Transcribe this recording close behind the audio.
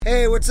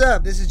Hey, what's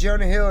up? This is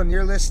Jonah Hill, and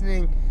you're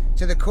listening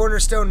to the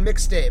Cornerstone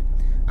Mixtape.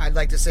 I'd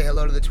like to say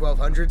hello to the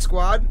 1200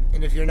 squad,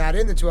 and if you're not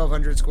in the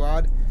 1200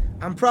 squad,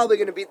 I'm probably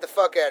going to beat the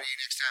fuck out of you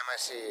next time I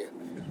see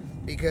you.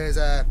 Because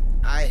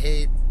I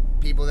hate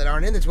people that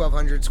aren't in the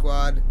 1200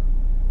 squad,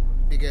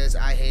 because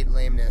I hate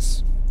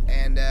lameness.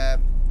 And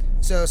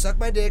so suck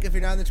my dick if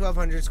you're not in the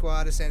 1200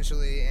 squad,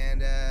 essentially,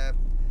 and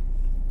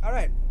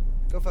alright,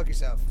 go fuck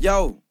yourself.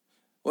 Yo,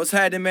 what's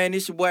happening, man?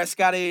 This your boy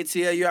Scotty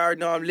ATL. You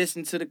already know I'm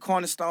listening to the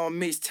Cornerstone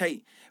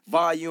Mixtape,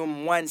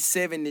 volume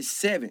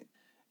 177.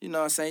 You know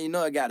what I'm saying? You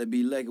know it gotta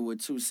be lucky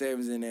with 2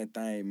 sevens in that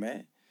thing,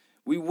 man.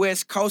 We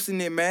West Coasting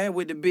it, man,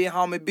 with the big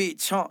homie Big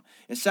Chunk.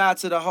 And shout out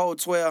to the whole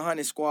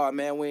 1200 squad,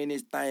 man. We in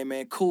this thing,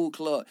 man. Cool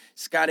Club,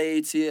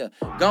 Scotty ATL.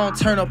 Go on,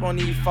 turn up on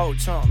these 4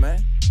 chunk,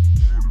 man.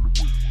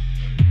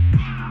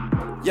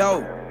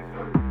 Yo.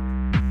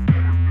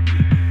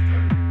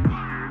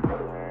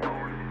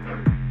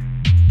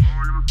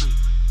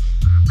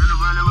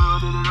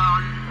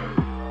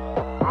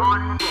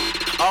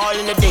 All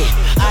in the day,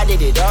 I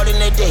did it all in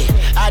the day.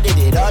 I did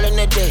it all in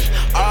the day,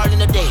 all in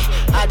the day.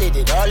 I did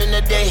it all in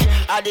the day.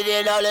 I did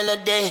it all in the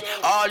day,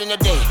 all in the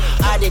day.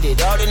 I did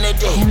it all in the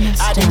day.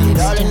 I did it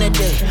all in the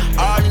day,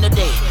 all in the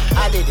day.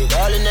 I did it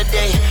all in the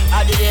day.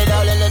 I did it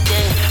all in the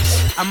day.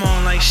 I'm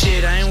on like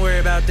shit, I ain't worried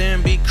about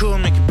them. Be cool,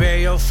 make you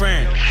bury your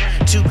friend.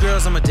 2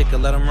 girls, I'm a dick, I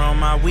let them roll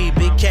my weed.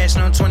 Big cash,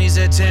 no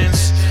 20s at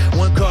 10s.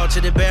 1 call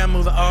to the bed,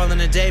 move it all in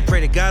a day.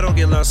 Pray to God don't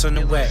get lost on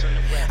the way.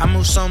 I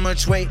move so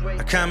much weight,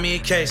 I count me a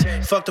case.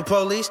 Fuck the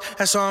police,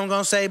 that's all I'm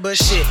gonna say. But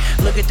shit,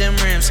 look at them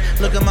rims,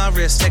 look at my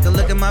wrist, take a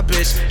look at my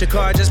bitch. The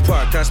car just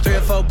parked, cost 3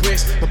 or 4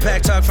 bricks. When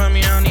pack talk from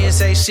me, I don't need to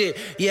say shit.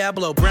 Yeah, I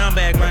blow brown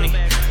bag money.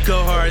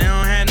 Go hard, they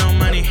don't have no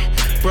money.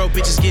 Broke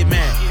bitches get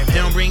mad if they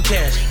don't bring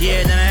cash.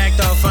 Yeah, then I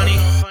act all funny.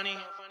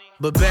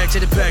 But back to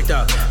the pack,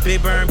 dog.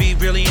 Big Burn be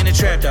really in the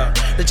trap, dog.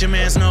 Let your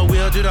mans know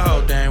we'll do the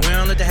whole thing. We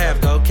don't let the half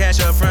go.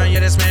 Cash up front, yeah,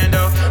 that's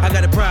Mando. I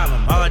got a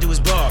problem, all I do is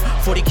ball.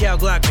 40 cal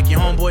Glock, make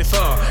your homeboy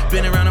fall.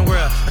 Been around the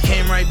world, I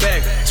came right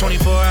back.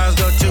 24 hours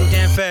go too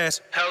damn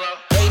fast. Hello?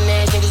 Hating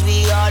ass niggas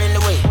be all in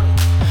the way,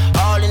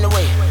 all in the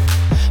way.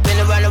 Been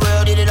around the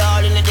world, did it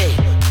all in the day,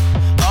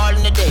 all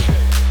in the day.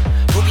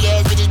 Groupie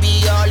ass bitches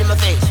be all in my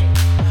face,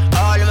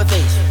 all in my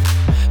face.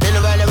 Been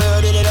around the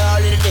world, did it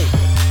all in the day,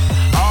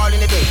 all in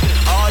the day,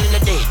 all in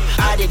the day.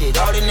 I did it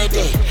all in the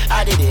day.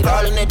 I did it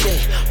all in the day,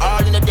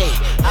 all in the day.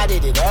 I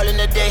did it all in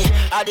the day.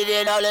 I did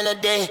it all in the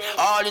day,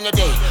 all in the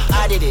day.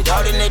 I did it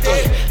all in the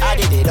day. I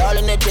did it all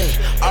in the day,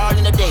 all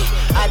in the day.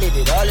 I did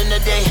it all in the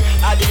day.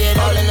 I did it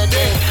all in the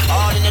day,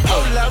 all in the day.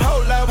 Hold up,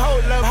 hold up,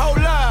 hold up,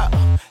 hold up.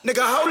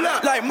 Nigga, hold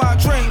up. Like my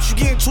dreams, you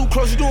getting too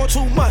close, you doing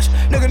too much.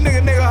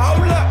 Nigga,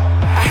 hold up.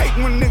 I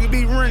hate when niggas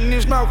be running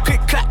his mouth,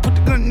 click, clack, put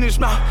the gun in his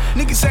mouth.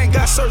 Niggas ain't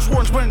got search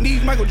warrants, running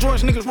these Michael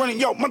Jordans. Niggas running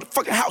your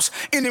motherfucking house,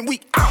 in and we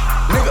out.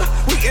 Nigga,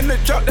 we in the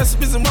drop, that's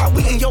the reason why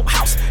we in your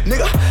house.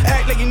 Nigga,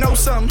 act like you know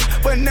something,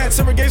 but in that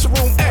interrogation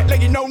room, act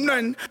like you know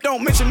nothing.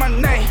 Don't mention my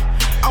name.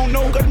 I don't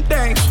know who got them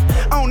things.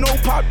 I don't know who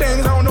pop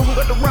things. I don't know who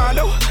got the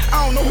Rondo.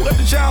 I don't know who got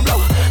the John Blow.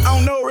 I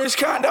don't know Rich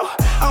Condo.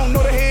 I don't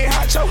know the head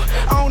honcho.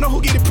 I don't know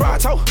who get it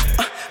Pronto.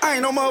 I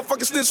ain't no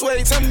motherfuckers this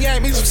way. Tell me you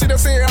ain't me some shit I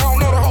said. I don't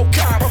know the whole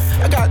combo.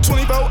 I got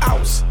 24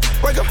 hours.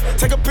 Wake up,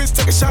 take a piss,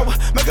 take a shower.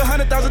 Make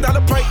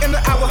 $100,000 break in the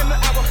hour.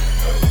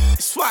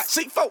 SWAT,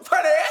 C4,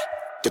 ready?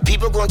 The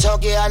people gon'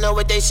 talk, yeah, I know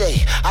what they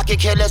say. I could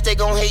care less, they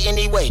gon' hate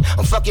anyway.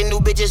 I'm fucking new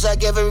bitches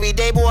like every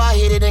day. Boy, I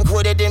hit it and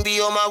quit it, then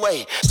be on my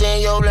way. Stay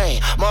in your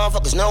lane,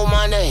 motherfuckers know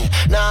my name.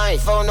 Nah, I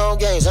ain't for no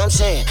games, I'm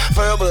saying.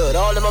 Fur blood,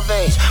 all in my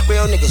veins.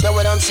 Real niggas know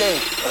what I'm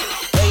saying.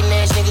 Hating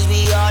ass niggas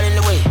be all in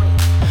the way,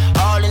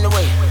 all in the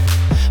way.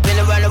 Been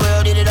around the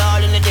world, did it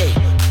all in the day,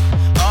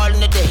 all in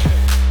the day.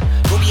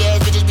 Groupie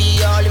ass bitches be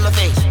all in my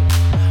face,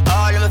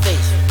 all in my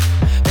face.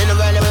 Been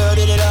around the world,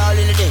 did it all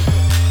in the day,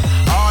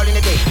 all in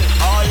the day,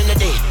 all in the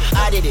day.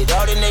 I did it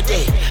all in the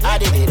day. I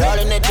did it all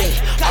in the day,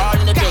 all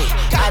in the day.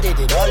 I did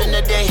it all in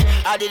the day.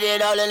 I did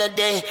it all in the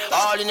day,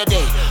 all in the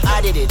day.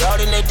 I did it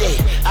all in the day.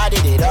 I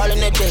did it all in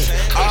the day,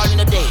 all in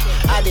the day.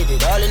 I did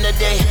it all in the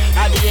day.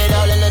 I did it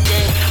all in the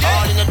day,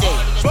 all in the day.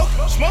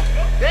 Smoke,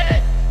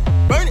 yeah.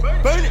 Burn it,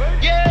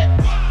 yeah.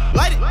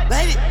 Light it,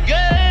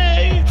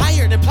 yeah.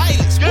 Higher than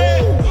pilots,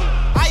 yeah.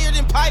 Higher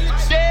than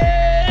pilots,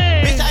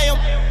 yeah. Bitch, I am,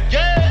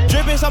 yeah.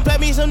 Dripping some play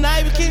me some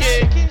Navy kiss,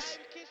 yeah.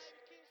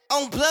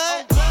 On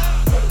blood,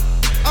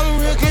 I'm a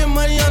real good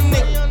money young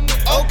nigga.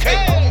 Okay,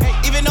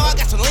 even though I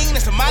got some lean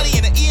and some molly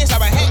in the ears, I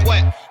hate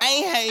what? I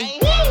ain't hate.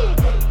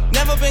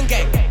 Never been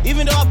gay,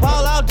 even though I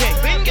ball all day.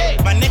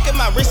 My neck and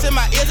my wrist and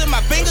my ears and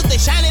my fingers, they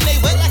shining, they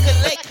wet like a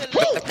lake.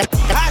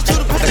 Eyes to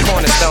the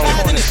Cornerstone.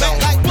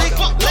 Like blick,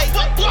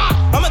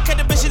 I'ma cut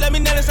the bitch, she let me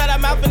nut inside her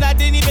mouth, and I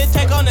didn't even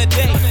take on a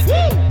date.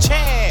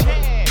 Chad,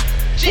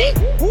 G,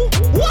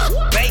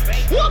 baby,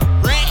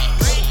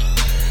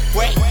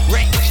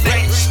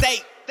 Racks,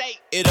 state.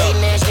 It up.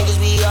 Hating ass niggas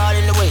be all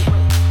in the way,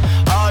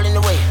 all in the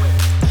way.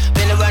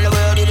 Been around the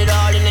world, did it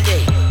all in the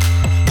day,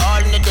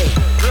 all in the day.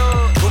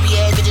 Groupie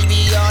ass bitches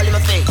be all in my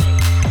face,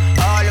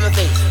 all in my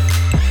face.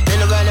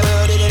 Been around the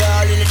world, did it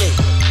all in the day,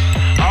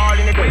 all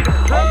in the day.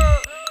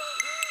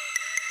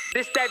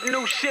 This that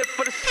new shit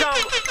for the summer.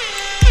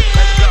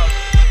 Let's go.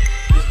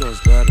 These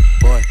girls love the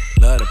boy,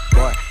 love the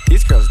boy.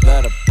 These girls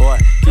love the boy.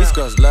 These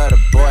girls love the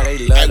boy, they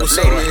love the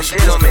boy. These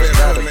girls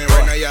love the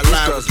boy.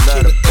 These girls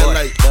love the boy,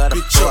 love the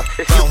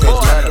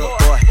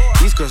boy.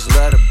 These girls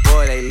love the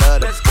boy, they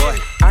love the boy.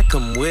 I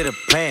come with a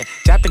plan,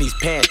 Japanese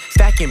pants,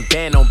 stacking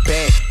band on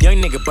band. Young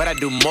nigga, but I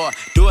do more.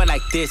 Do it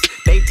like this,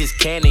 they just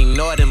can't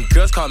ignore them.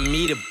 Girls call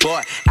me the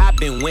boy. I've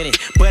been winning,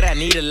 but I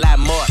need a lot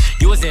more.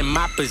 You was in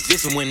my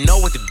position, wouldn't know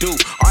what to do.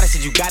 All that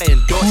shit you gotta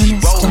endorse. She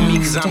roll with me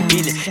cause I'm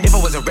getting it. If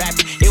I was a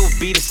rapper, it would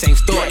be the same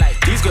story.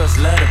 These girls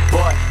love the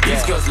boy.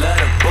 These girls love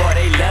the boy.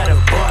 They love the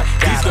boy.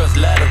 These girls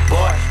love the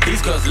boy.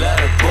 These girls love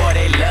the boy.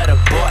 They love the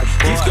boy.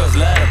 These girls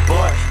love the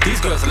boy.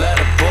 These girls love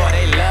the boy.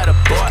 They love the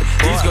boy.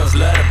 These girls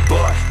love the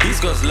boy. These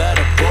girls love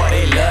the boy.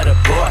 They love the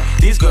boy.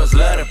 These girls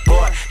love the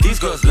boy. These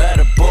girls love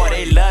the boy.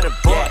 They love the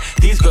boy.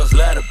 These girls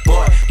love the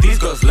boy. These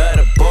girls love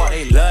the boy.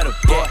 They love the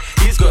boy.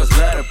 These girls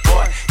love the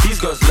boy. These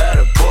girls love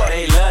the boy.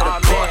 They love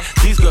the boy.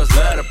 These girls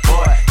love the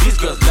boy. These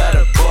girls love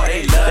the boy.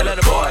 They love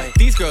the boy.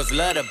 These girls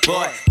love the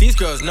boy. These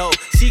girls know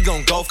she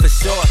gon' go for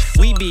sure.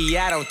 We be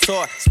out on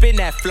tour, spin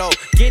that flow,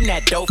 getting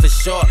that dough for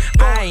sure.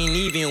 I ain't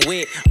even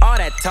with all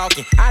that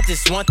talking. I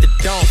just want the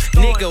dome.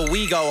 Nigga,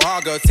 we go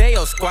hard, girl. Tell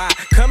your squad,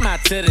 come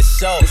out to the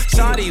show.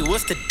 Shawty,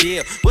 what's the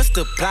deal? What's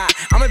the plot?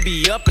 I'ma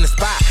be up in the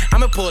spot.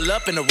 I'ma pull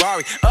up in the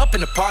Rari, up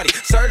in the party.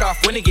 Start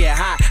off when it get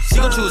hot. She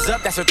gon' choose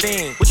up, that's her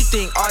thing. What you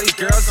think all these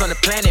girls on the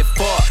planet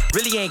for?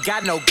 Really ain't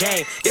got no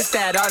game. It's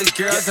that all these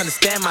girls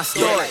understand my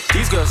story.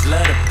 These girls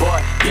love the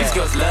boy. These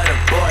girls love the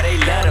boy. They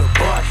love the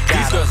boy.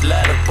 These girls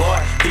love the boy.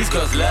 These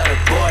girls love the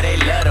boy. They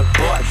love the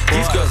boy.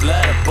 These girls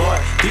love the boy.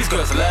 These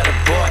girls love the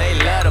boy. They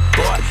love the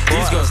boy.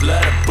 These girls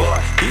love the boy.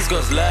 These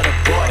girls love the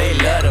boy. They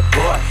love the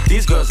boy.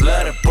 These girls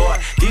love the boy.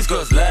 These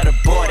girls love the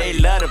boy. They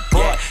love the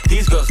boy.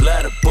 These girls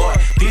love the boy.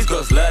 These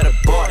girls love the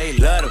boy. They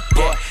love the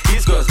boy.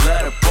 These girls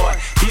love the boy.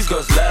 These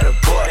girls love the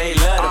boy. They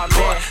love the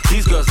boy.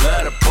 These girls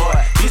love the boy.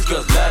 These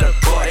girls love the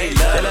boy. They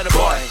love the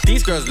boy.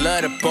 These girls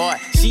love the boy.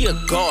 She a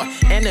god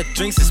and the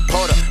drinks is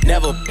porter.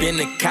 Never been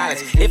to college.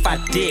 If I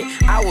did,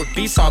 I would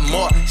be some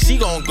more. She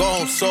gon' go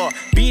home sore.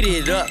 Beat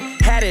it up,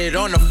 had it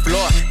on the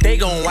floor. They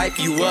gon' wipe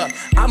you up.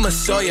 I'ma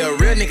show you a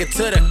real nigga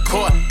to the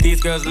core.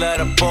 These girls love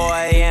the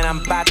boy, and I'm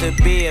about to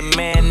be a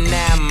man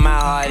now. My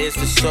heart is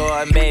for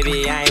sure,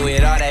 baby. I ain't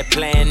with all that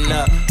playing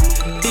up.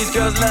 These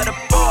girls love the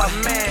boy,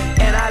 man,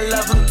 and I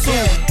love him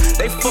too.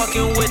 They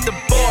fucking with the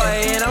boy,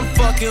 and I'm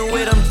fucking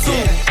with them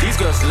too. These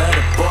girls love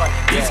the boy.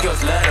 These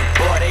girls love the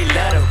boy. They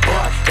love the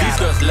boy. These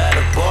girls love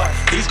the boy.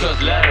 These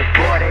girls love the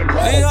boy. They love the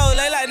boy. These hoes,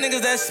 they like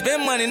niggas that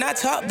spend money, not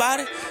talk about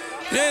it.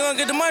 You ain't gonna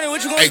get the money,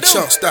 what you gonna do? Hey,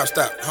 Chunk, stop.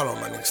 Hold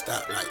on, my nigga,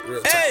 stop. Like,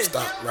 real time,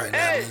 stop right now,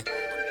 man.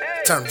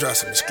 Time to drop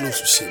some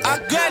exclusive shit, man. I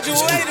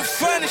graduated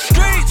from the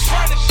streets.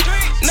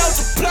 No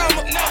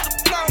diploma.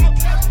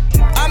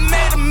 I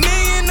made $1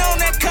 million on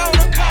that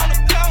corner.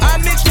 I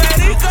mixed that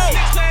ego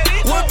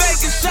with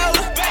baking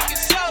soda.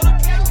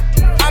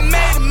 I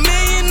made $1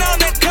 million on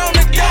that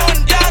corner,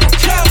 going down the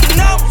counting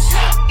numbers.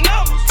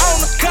 On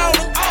the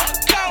corner.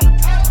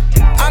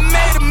 I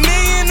made $1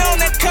 million on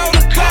that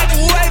corner.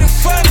 Graduated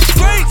from the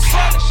streets.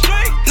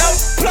 No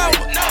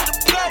diploma.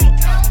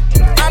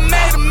 I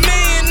made $1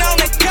 million on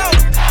that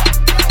corner.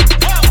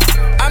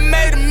 I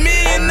made $1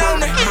 million on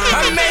that.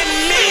 I made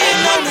 $1 million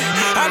on that.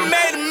 I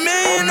made $1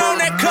 million on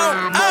that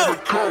corner. Oh,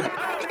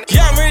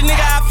 young rich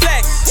nigga, I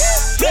flex.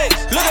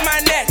 Look at my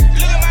neck.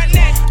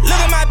 Look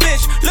at my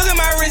bitch. Look at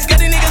my wrist. Got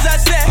these niggas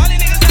upset.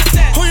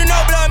 Who you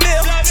know, blood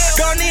milk?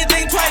 Gon' need to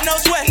think twice, no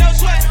sweat.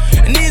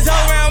 And these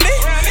hoes around me,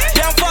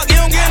 damn fuck, you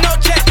don't get no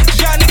check.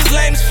 Y'all niggas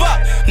lame as fuck.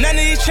 None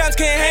of these chumps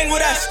can't hang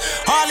with us.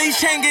 All these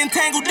chains getting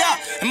tangled up.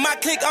 And my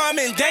clique arm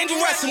is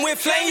dangerous. And we'll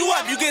flame you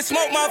up. You get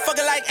smoked,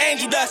 motherfucker, like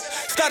angel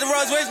dust. Start the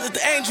Rolls Royce with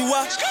the angel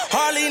up.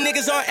 All these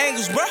niggas on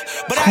angles, bruh.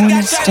 But I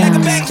got shot like a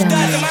bank dust.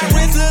 And my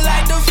wrist look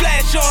like the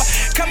flash on.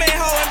 Come in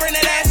home and bring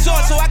that ass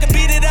on so I can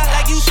beat it up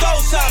like you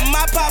stole something.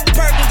 My pop a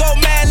perk and go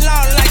mad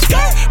long like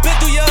skirt. Been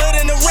through your hood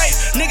in the rape.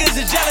 Niggas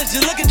is jealous,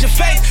 just look at your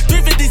face.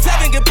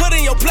 357 get put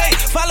in your plate.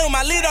 Follow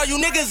my lead, all you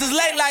niggas is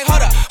late like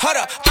hold up. I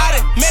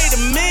done made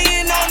 $1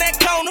 million on that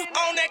corner.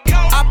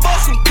 I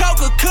bought some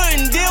coca,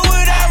 couldn't deal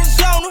with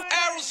Arizona.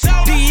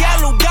 The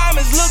yellow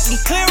diamonds looking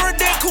clearer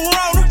than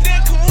Corona.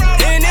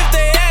 And if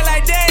they act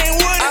like they ain't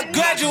with it, I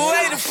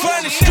graduated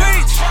from the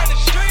streets.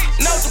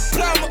 No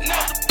diploma.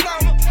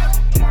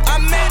 I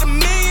made $1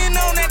 million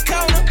on that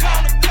corner.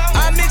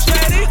 I mixed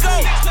that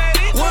ego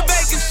with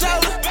baking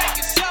soda.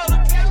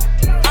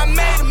 I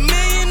made $1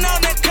 million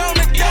on that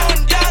corner,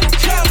 going down the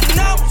counting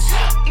numbers.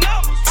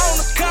 On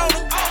the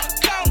corner.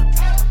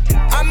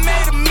 I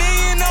made $1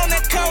 million on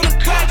that corner.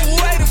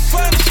 Graduated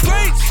from the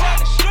streets.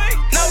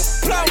 No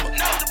diploma.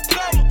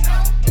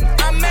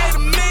 I made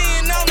 $1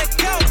 million on that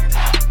corner.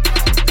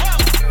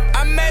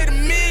 I made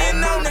 $1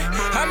 million on that.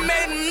 I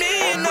made $1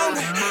 million on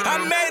that. I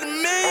made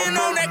 $1 million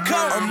on that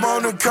corner. I'm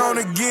on the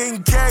corner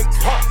getting cake.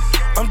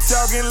 I'm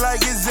talking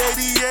like it's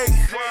 88.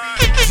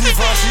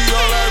 Givenchy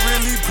all I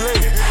really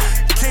play.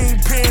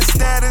 Kingpin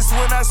status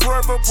when I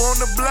swerve up on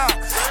the block.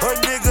 A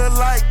nigga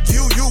like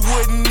you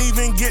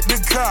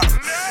top.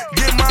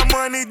 Get my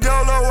money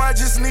dolo, I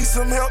just need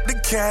some help to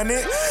count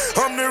it.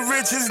 I'm the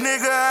richest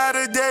nigga out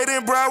of date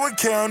in Broward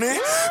County.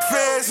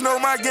 Feds know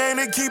my game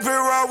to keep it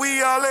raw, we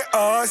all at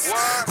odds.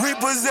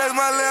 Repossess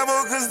my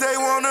Lambo cause they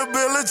want a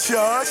bill of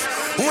charge.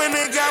 When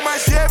they got my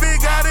Chevy,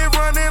 got it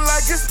running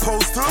like it's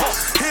supposed to.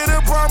 Hit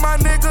up all my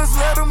niggas,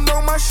 let them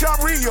know my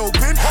shop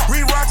reopen.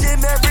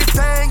 Re-rockin'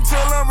 everything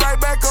till I'm right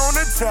back on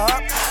the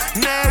top.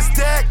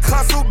 NASDAQ,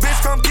 hustle,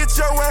 bitch, come get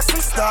your ass some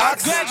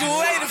stocks. I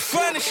graduated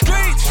from the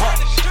streets,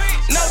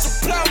 no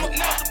diploma.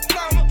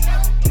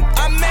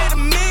 I made $1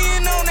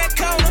 million on that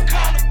corner.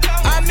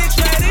 I mix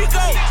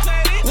Radico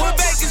with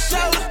baking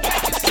soda.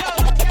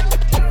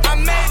 I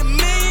made $1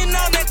 million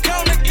on that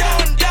corner,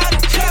 going down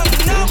the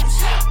counting numbers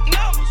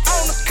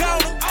on the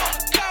corner.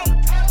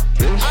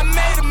 I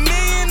made $1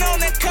 million on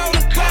that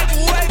corner,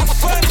 graduated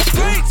from the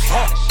streets,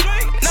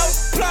 no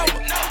diploma.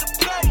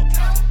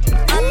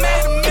 I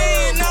made $1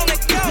 million on that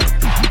corner.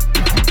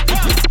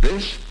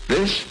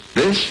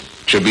 This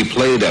should be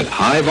played at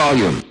high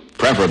volume,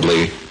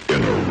 preferably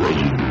in a room.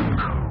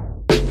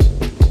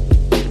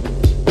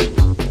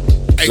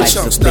 Hey,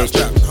 Chunk, stop.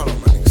 Hold on,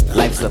 my nigga, stop.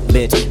 Life's a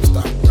bitch.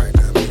 Stop right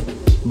now.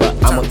 But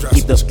I'ma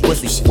keep the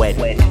pussy wet.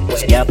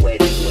 Yep.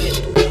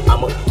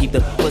 I'ma keep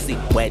the pussy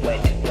wet.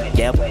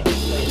 Yep.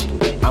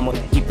 I'ma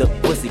keep the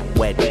pussy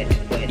wet.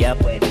 Yep.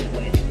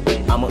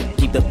 I'ma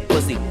keep the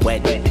pussy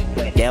wet.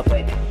 Yep.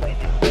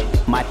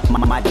 My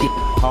dick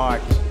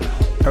hard.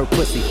 Her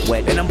pussy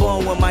wet. And I'm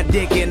born with my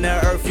dick in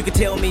the earth. You can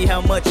tell me how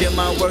much am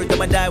I worth.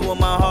 I'ma die with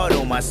my heart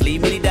on my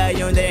sleeve. Many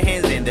die on their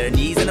hands and their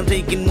knees. And I'm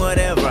taking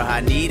whatever I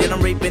need. And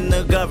I'm raping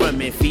the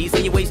government fees.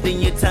 And you're wasting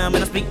your time.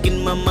 And I'm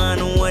speaking my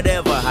mind on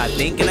whatever I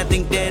think. And I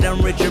think that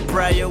I'm Richard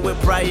Pryor with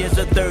priors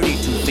of 32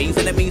 things.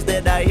 And that means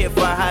that I hit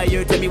for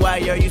higher. Tell me why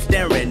are you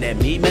staring at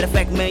me? Matter of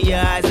fact, man, your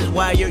eyes is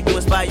wired. You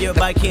inspired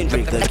by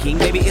Kendrick the King.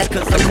 Baby, it's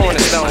cause I'm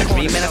Cornerstone.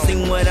 Dream and I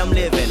sing what I'm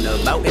living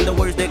about. And the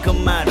words that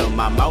come out of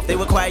my mouth, they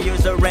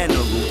requires a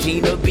random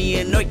routine of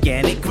being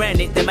organic.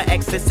 Granted that my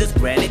access is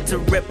granted to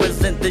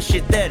represent the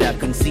shit that I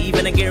conceive.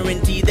 And I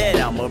guarantee that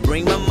I'ma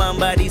bring my mind,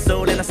 body,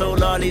 soul. And I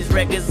sold all these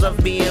records of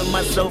being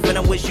myself. And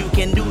I wish you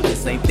can do the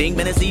same thing.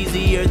 But it's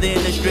easier than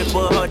a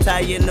stripper or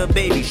tying a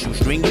baby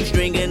shoestring. You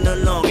stringing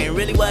along. And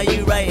really why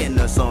you writing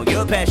a song?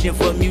 Your passion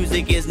for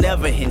music is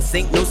never in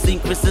sync. No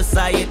secret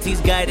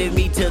societies guided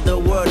me to the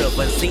world of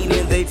unseen.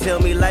 And they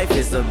tell me life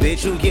is a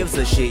bitch. Who gives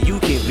a shit?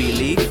 You can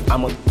believe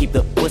I'ma keep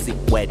the pussy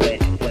wet.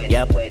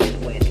 Yep.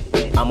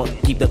 I'ma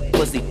keep the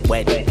pussy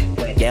wet.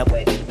 Yep.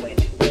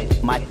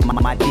 My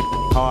dick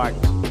hard.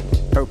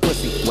 Her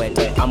pussy wet.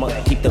 I'ma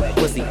keep the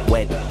pussy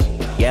wet.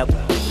 Yep.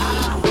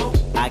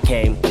 I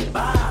came.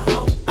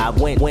 I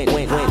went.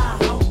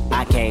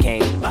 I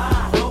came.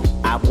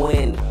 I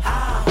win.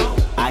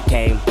 I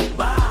came.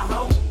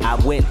 I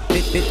win.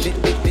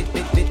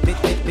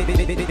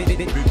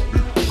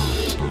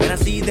 And I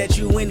see that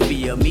you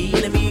envy of me.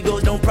 And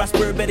amigos don't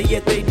prosper, better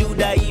yet they do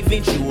die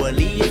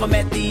eventually. If I'm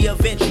at the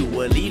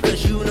eventually,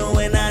 cause you know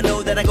and I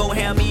know that I go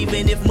ham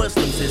even if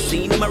Muslims is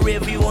seen in my rear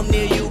view. I'm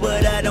near you,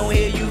 but I don't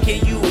hear you.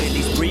 Can you at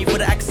least breathe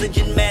with an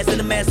oxygen mask? And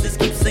the masses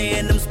keep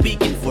saying I'm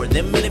speaking for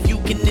them. And if you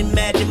can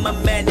imagine my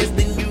madness,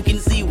 then you can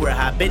see where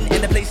I've been.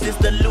 And the place is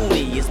the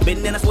looniest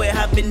been. And I swear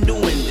I've been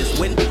doing this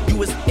when you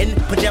was in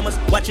pajamas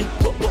watching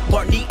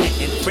Barney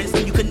and friends.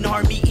 And you couldn't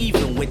harm me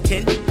even with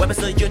 10 weapons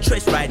of your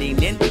choice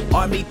riding in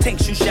army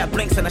tanks. You shot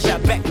blanks and I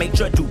shot back, made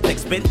your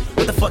duplex spin.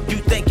 What the fuck you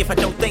think? If I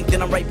don't think,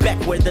 then I'm right back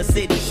where the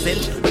city's sin.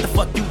 What the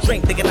fuck you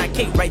drink, thinking I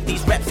can't write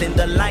these raps in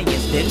the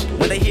lion's den?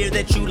 When they hear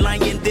that you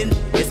lying, then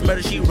it's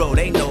murder she wrote.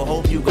 Ain't no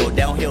hope you go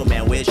downhill,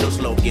 man. Where's your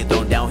slope? Get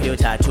thrown downhill,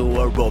 tied to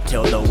a rope.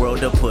 Tell the world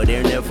to put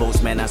in their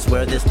votes, man. I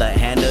swear this the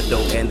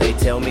antidote. And they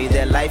tell me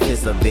that life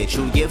is a bitch.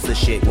 Who gives a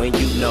shit when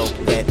you know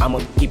that I'ma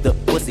keep the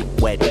pussy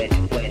wet?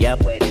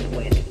 Yep.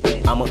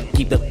 I'ma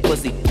keep the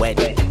pussy wet.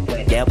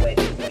 Yep.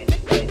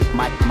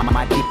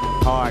 My dick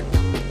hard.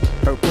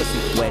 Her pussy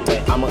wet.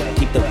 I'ma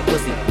keep the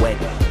pussy wet.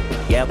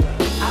 Yep.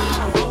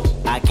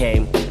 I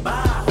came.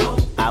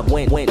 I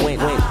went.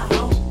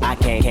 I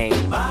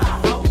came.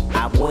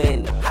 I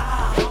win.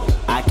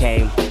 I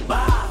came.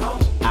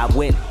 I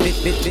win.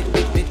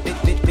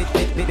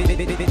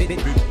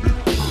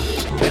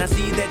 And I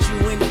see that you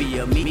envy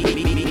of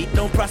me.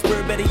 Don't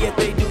prosper, better yet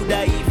they do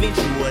die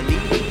eventually.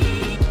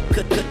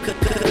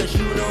 Cause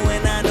you know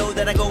and I know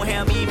that I go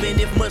ham even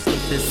if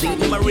Muslims to see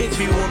my rich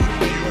view of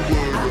me.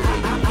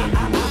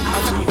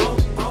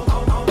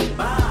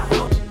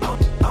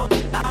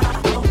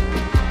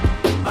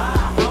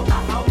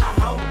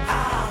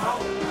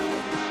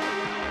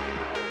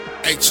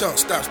 Hey, Chunk,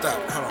 stop.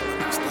 Hold on,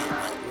 man. Stop.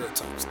 Like, real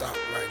talk. Stop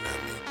right now,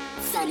 man.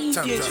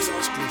 Time to drop some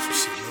exclusive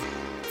shit, man.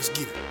 Let's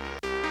get it.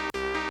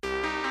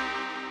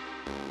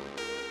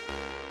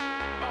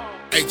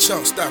 Hey,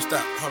 Chunk, stop.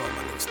 Hold on,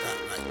 my nigga. Stop.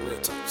 Like, real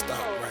talk. Stop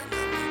right now,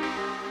 man.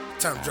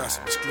 Time to drop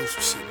some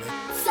exclusive shit, man.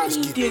 Let's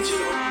get it.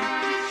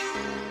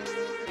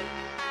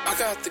 I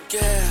got the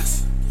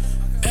gas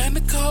and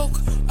the coke.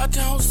 I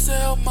don't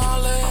sell my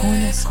leg.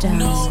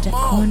 Cornerstone. I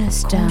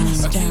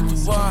keep it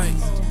white.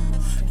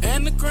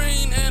 And the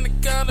green, and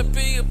it gotta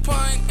be a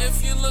pint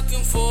if you're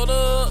looking for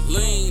the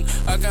lean.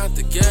 I got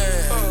the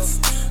gas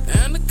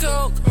and the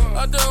coke.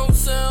 I don't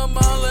sell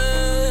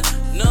Molly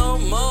no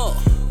more.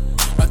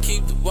 I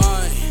keep the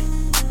wine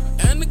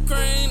and the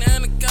green,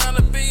 and it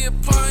gotta be a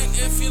pint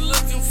if you're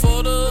looking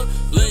for the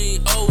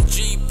lean.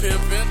 OG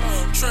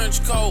pimpin',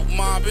 trench coat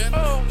mobbing,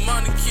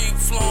 money keep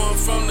flowing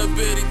from the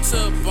Biddy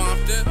to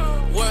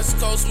Bumpton. West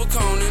Coast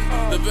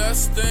McConan, the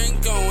best thing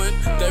going.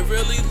 They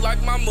really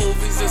like my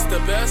movies, it's the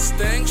best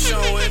thing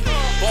showing.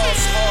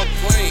 Boss hog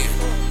playing,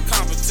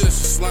 competition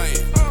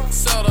slaying.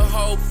 Sell the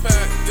whole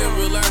pack, then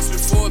relax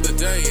before the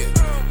day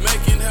end.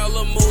 Making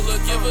hella moolah,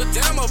 give a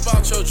damn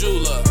about your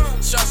jeweler.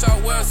 Shouts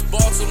out West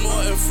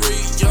Baltimore and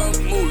free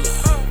young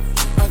moolah.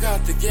 I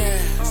got the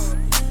gas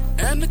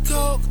and the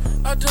coke.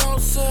 I don't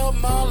sell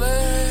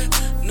Molly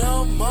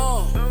no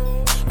more.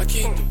 I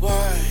keep the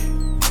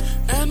wine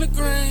and the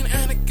green,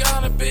 and it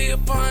gotta be a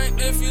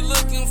pint if you're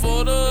looking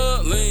for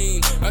the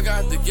lean. I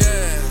got the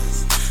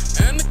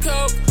gas and the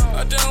coke.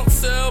 I don't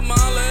sell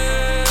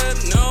Molly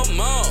no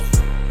more.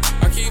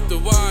 I keep the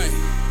wine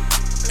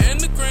and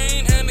the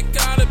green, and it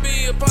gotta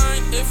be a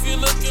pint if you're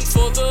looking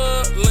for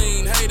the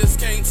lean. Haters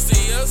can't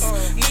see us,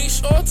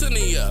 niche or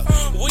Tania.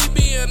 We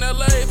be in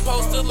LA,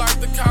 posted like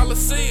the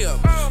Coliseum.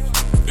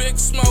 Big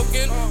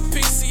smoking,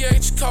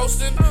 PCH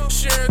coasting,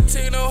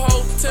 Sheratino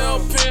Hotel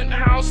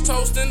penthouse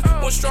toasting.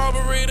 When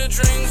strawberry the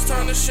dreams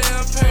turn to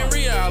champagne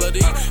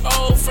reality.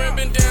 Old friend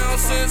been down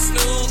since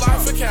New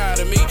Life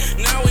Academy.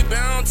 Now we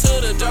bound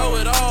to the dough,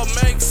 it all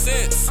makes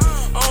sense.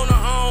 On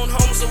our own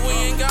home, so we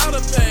ain't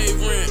gotta pay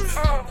rent.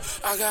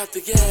 I got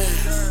the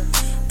gas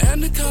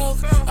and the coke.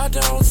 I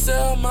don't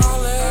sell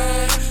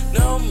Molly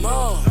no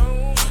more.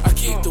 I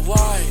keep the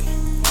white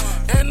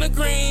and the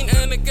green,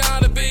 and it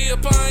gotta be a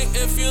pint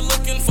if you're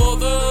looking for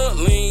the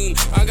lean.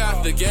 I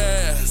got the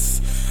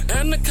gas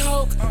and the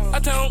coke. I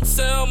don't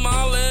sell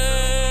Molly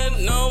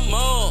no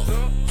more.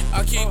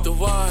 I keep the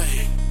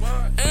white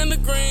and the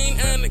green,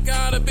 and it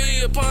gotta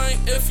be a pint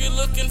if you're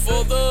looking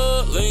for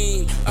the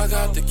lean. I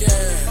got the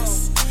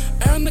gas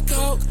and the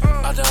coke.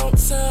 I don't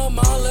sell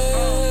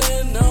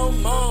Molly no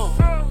more.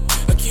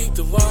 I keep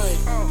the white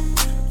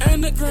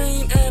and the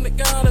green, and it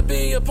gotta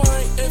be a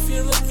pint if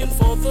you're looking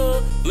for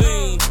the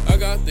lean. I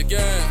got the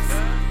gas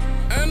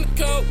and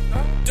the coke.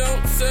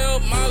 Don't sell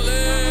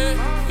Molly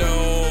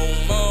no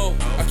more.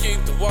 I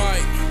keep the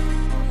white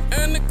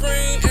and the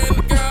green, and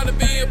it gotta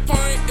be a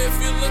pint if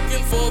you're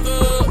looking for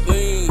the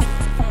lean.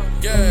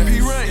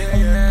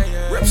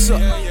 Yeah. Reps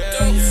up.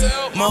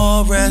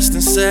 More rest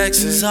and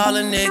sex is all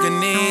a nigga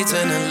needs,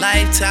 and a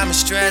lifetime of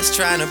stress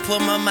trying to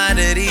put my mind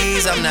at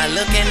ease. I'm not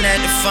looking at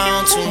the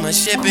phone, too much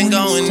shit been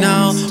going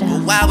on.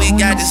 But while we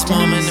got this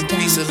moment of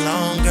peace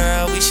alone,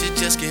 girl, we should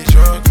just get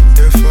drunk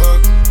and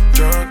fuck,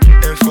 drunk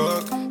and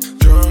fuck,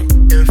 drunk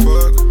and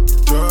fuck,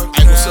 drunk.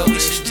 Girl, we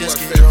should just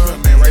get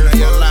drunk, man. Right now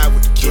y'all live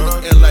with the king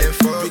of LA,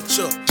 Big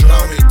Chuck.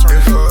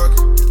 And fuck,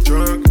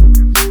 drunk.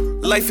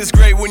 Life is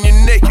great when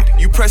you're naked.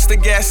 You press the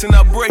gas and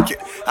I break it.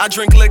 I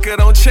drink liquor,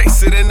 don't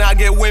chase it. And I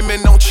get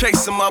women, don't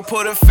chase them. I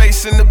put her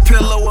face in the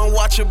pillow and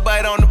watch her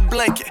bite on the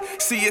blanket.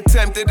 See you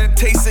tempted to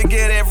taste it,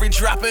 get every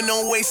drop and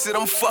don't waste it.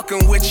 I'm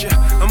fucking with you,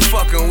 I'm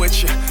fucking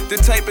with you. The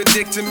type of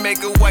dick to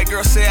make a white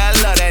girl say I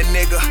love that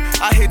nigga.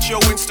 I hit your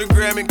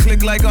Instagram and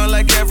click like on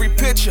like every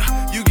picture.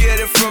 You get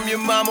it from your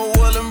mama,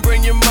 well and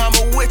bring your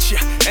mama with you.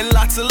 And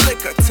lots of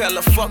liquor, tell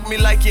her fuck me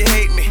like you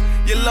hate me.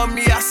 You love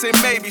me, I say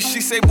maybe.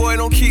 She say boy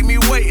don't keep me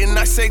waiting.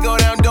 I say go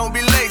down, don't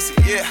be lazy,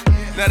 yeah.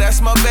 Now that's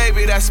my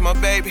baby, that's my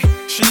baby.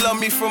 She love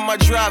me from my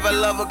drive, I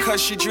love her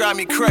cause she drive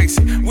me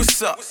crazy.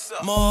 What's up?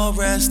 More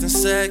rest and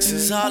sex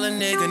is all a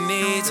nigga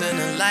needs, and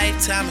a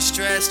lifetime of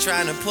stress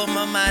trying to put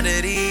my mind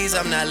at ease.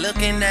 I'm not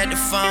looking at the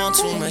phone,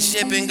 too much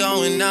shit been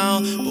going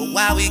on. But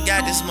while we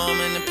got this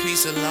moment of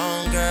peace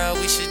alone, girl,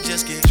 we should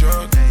just get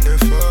drunk and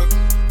fuck,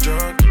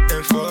 drunk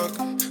and fuck,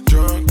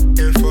 drunk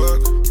and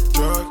fuck,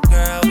 drunk.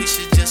 Girl, we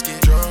should just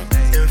get drunk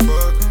and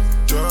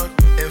fuck, drunk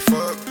and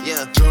fuck,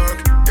 yeah,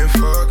 drunk and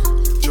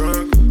fuck,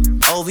 drunk.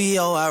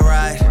 OVO I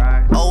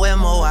ride,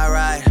 OMO I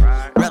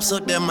ride. Reps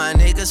up them my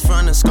niggas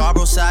from the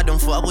Scarborough side. Don't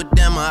fuck with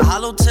them, my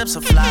hollow tips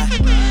are fly.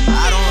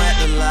 I don't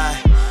have to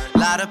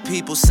lie. Lot of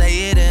people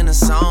say it in a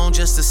song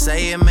just to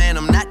say it, man.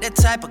 I'm not that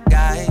type of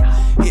guy.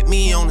 Hit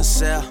me on the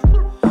cell.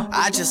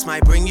 I just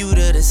might bring you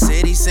to the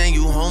city, send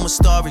you home with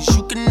stories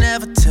you can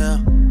never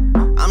tell.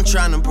 I'm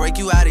trying to break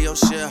you out of your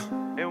shell.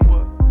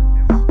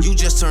 You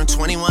just turned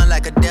 21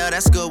 like Adele,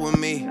 that's good with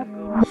me.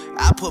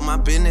 I put my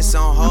business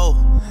on hold.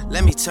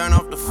 Let me turn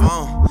off the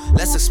phone.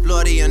 Let's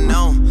explore the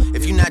unknown.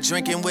 If you're not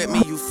drinking with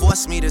me, you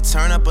force me to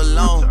turn up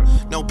alone.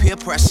 No peer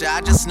pressure,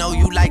 I just know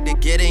you like to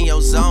get in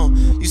your zone.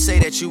 You say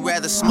that you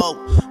rather smoke.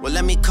 Well,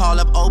 let me call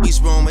up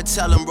Obi's room and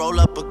tell him roll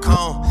up a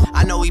cone.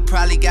 I know he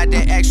probably got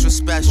that extra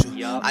special.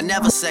 I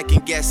never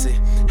second guess it.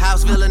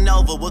 How's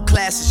Villanova? What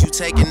classes you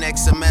taking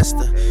next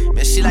semester?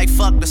 Man, she like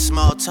fuck the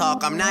small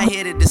talk. I'm not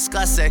here to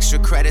discuss extra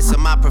credits of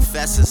my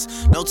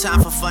professors. No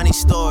time for funny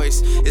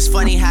stories. It's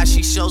funny how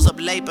she shows up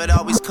late but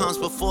always comes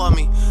before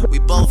me. We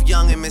both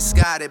young and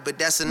misguided, but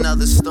that's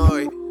another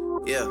story.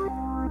 Yeah.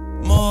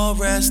 More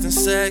rest and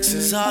sex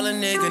is all a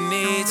nigga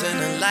needs. And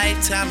a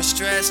lifetime of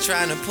stress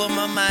trying to put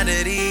my mind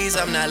at ease.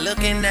 I'm not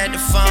looking at the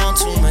phone,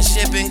 too much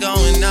shit been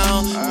going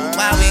on. But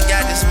while we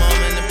got this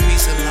moment of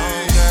peace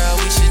alone, girl,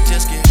 we should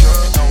just get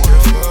drunk.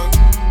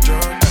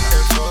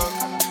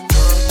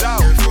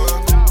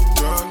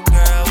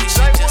 Girl, we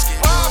should just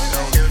get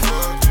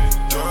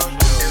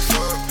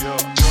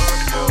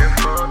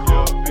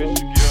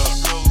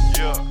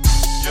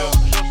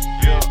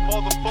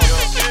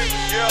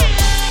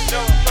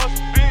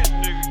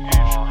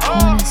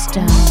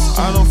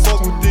I don't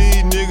fuck with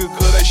these niggas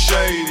cause they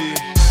shady.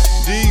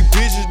 These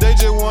bitches, they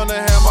just wanna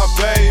have my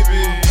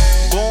baby.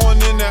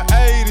 Born in the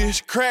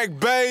 80s, crack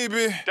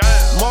baby.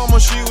 Mama,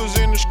 she was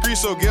in the street,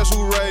 so guess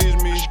who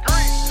raised me?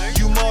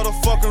 You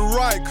motherfucking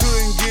right,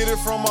 couldn't get it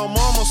from my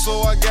mama,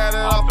 so I got it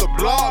off the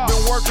block.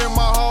 Been working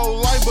my whole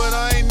life, but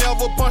I ain't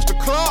never punched a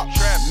clock.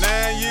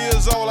 9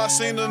 years old, I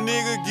seen a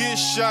nigga get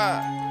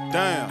shot.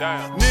 Damn.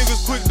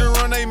 Niggas quick to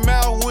run they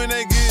mouth when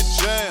they get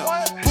jammed.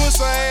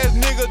 Pussy ass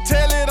nigga,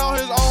 tell it on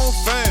his own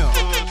fam.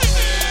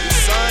 The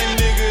same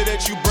nigga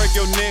that you break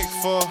your neck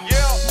for.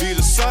 Be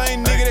the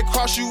same nigga that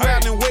cross you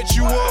out and wet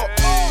you up.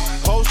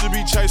 Supposed to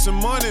be chasing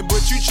money,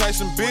 but you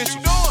chasing bitches.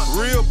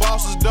 Real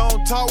bosses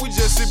don't talk, we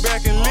just sit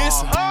back and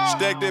listen.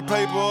 Stack that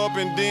paper up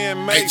and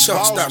then make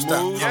boss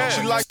moves.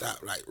 She like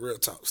stop, like real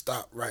talk,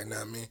 stop right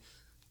now, man.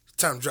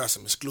 Time to drop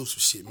some exclusive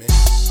shit, man.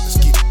 Let's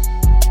get it.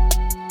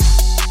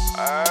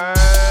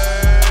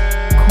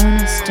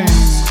 Cornerstone.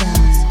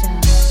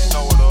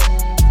 Know what up?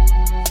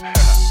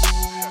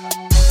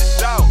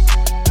 It's out.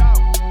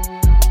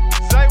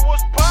 Say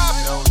what's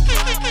poppin'.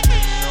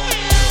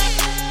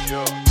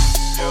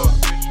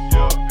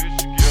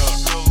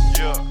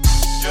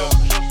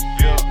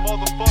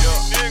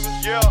 Motherfucking niggas,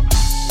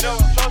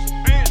 never trust a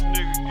bitch,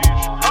 nigga.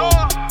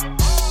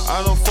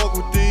 I don't fuck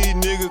with these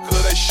niggas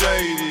cause they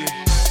shady.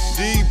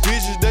 These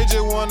bitches, they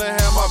just wanna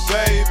have my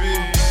baby.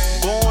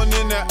 Born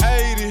in the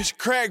 80s,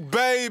 crack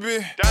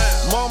baby.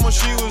 Mama,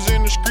 she was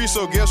in the street,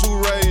 so guess who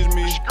raised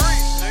me?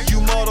 You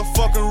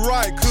motherfucking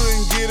right,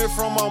 couldn't get it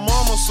from my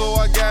mama, so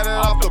I got it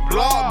off the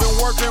block. Been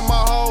working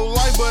my whole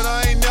life, but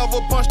I ain't never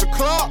punched a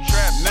clock.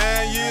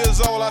 9 years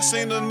old, I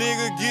seen a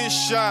nigga get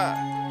shot.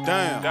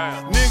 Damn.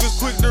 Niggas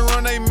quick to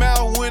run they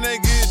mouth when they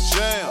get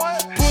jammed.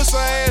 Pussy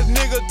ass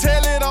nigga,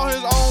 tell it on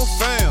his own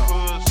fam.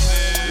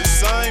 The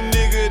same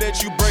nigga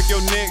that you break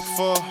your neck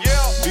for.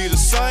 Be the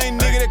same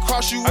nigga that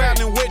cross you out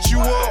and wet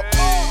you up.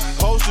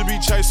 Supposed to be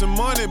chasing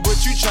money,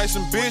 but you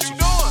chasing bitches.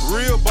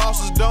 Real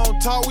bosses don't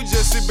talk, we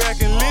just sit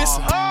back and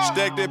listen.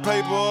 Stack that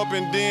paper up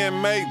and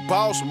then make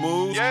boss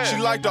moves. She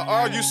like to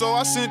argue, so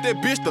I sent that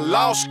bitch to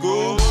law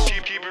school.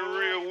 Keep it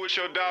real with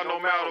your dog no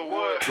matter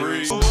what.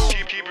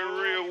 Keep it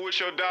real with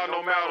your dog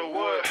no matter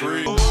what.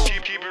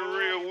 Keep it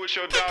real with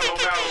your dog no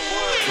matter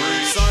what.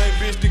 Same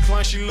bitch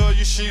decline, she love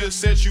you, she'll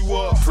set you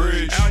up.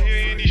 Out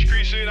here in these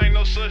streets, it ain't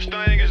no such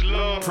thing as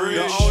love.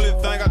 The only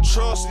thing I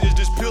trust is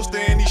this pistol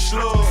and these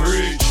slugs.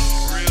 Real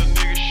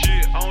nigga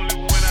shit, only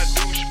when I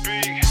do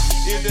speak.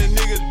 If that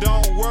nigga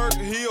don't work,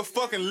 he a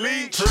fucking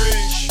leech.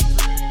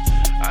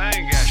 I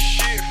ain't got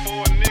shit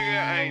for a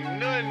nigga, ain't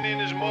nothing in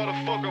this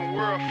motherfucking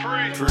world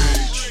free.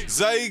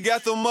 Zay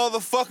got the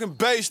motherfucking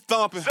bass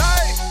thumping.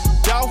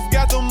 Dolph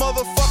got the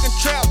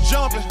motherfucking trap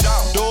jumping.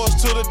 Doors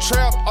to the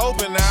trap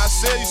open, now I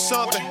sell you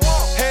something.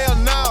 Hell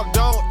no,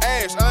 don't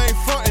ask, I ain't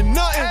frontin'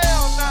 nothing.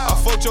 I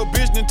fucked your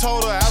bitch and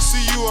told her I'll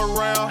see you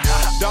around.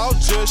 Dog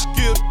just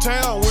skipped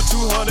town with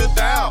 200,000.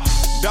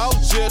 Dog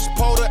just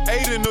pulled an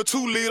 8 in a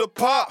 2-liter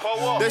pop.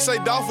 They say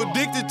Dolph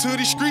addicted to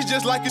these streets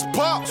just like his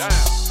pops.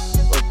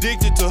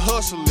 Addicted to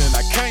hustling,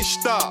 I can't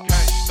stop.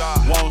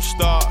 Won't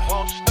stop.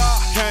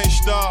 Can't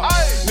stop.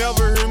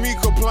 Never hear me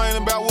complain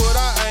about what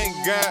I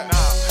ain't got.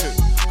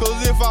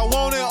 Cause if I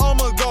want it,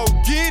 I'ma go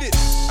get it.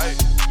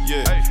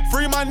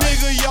 Free my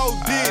nigga, yo,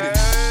 did it.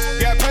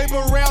 Got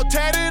paper round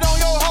tatted on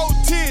your whole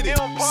titty.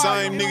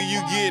 Same nigga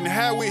you getting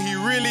high with, he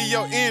really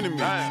your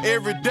enemy.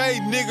 Every day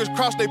niggas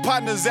cross they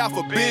partners out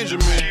for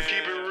Benjamin. Keep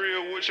it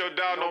real with your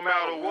dog no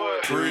matter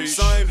what.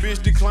 Same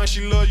bitch decline,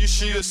 she love you,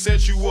 she'll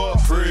set you up.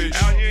 Out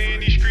here in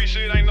these streets,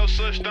 it ain't no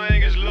such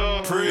thing as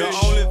love. The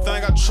only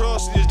thing I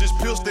trust is this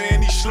pistol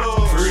and these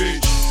slugs. Real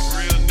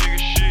nigga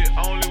shit,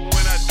 only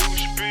when I do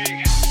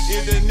speak.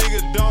 If that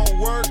nigga don't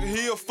work,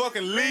 he a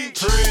fucking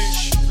leech.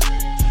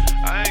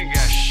 I ain't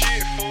got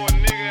shit for a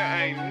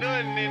nigga, ain't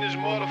nothing in this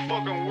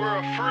motherfucking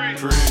world free.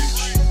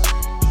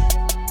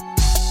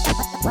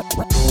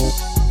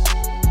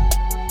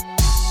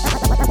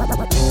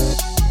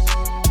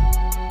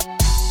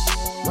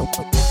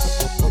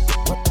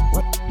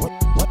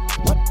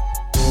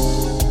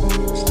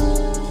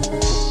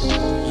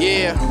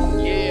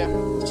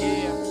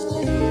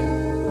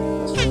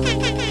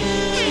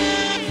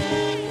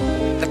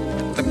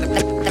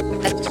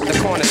 The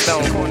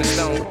Cornerstone.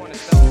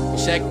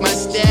 Check my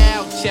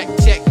style, check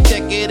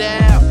it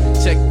out.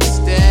 Check the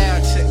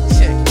style,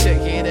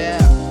 check it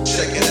out.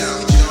 Check it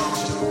out, check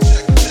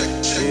it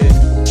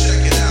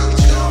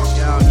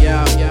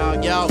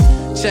out, Yo.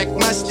 Check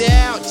my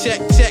style,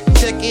 check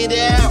it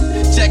out.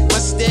 Check my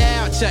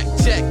style, check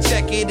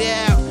it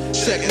out.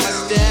 Check my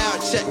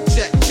style, check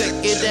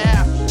it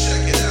out.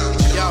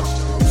 Yo,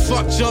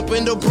 fuck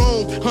jumping the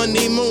broom,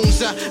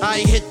 honeymoons. I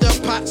hit the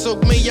pot,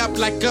 soak me up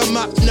like I'm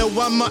up. No,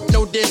 I'm up,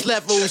 no, there's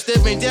levels.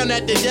 Staring down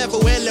at the devil,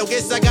 hello,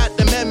 guess I got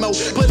the memo.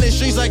 Pulling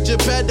strings like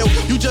Geppetto,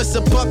 you just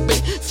a puppet,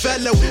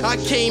 fellow. I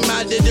came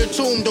out of the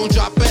tomb, don't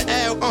drop an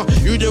L.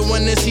 You the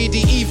one that see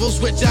the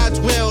evils, which I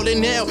dwell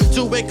in hell.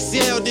 To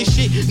excel, this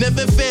shit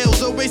never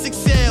fails, always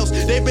excels.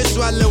 They been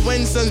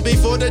swallowing sons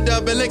before the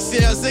double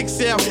XL,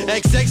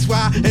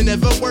 XXY, and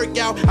never work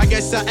out. I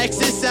guess I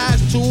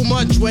exercise too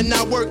much when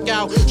I work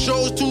out.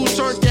 Shows too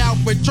turned out,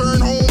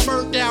 return home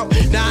burnt out.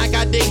 Now I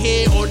got the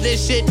head all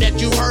this shit that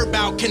you heard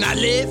about. Can I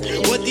live?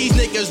 What these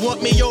niggas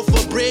want me off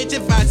a bridge?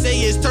 If I say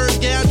it's turned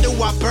down, do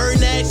I burn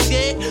that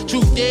shit?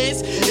 Truth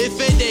is, if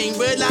it ain't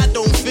real, I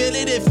don't feel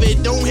it. If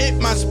it don't hit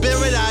my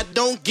spirit, I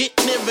don't get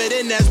near it.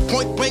 And that's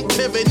point blank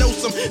pivot. Know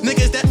some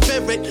niggas that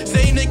fear it.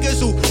 Say niggas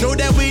who know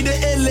that we the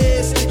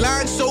illest.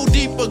 Line so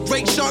deep, a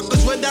great shark,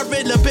 cause when I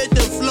reel up, hit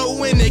the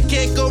flow in it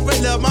can't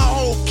gorilla. My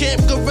whole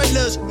camp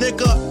gorillas,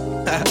 nigga.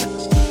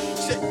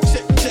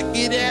 Check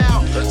it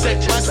out. Check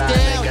my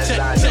style. Check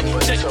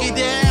it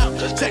out.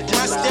 Check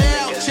my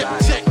style. Check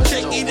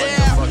it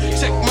out.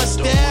 Check my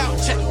style.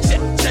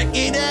 Check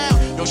it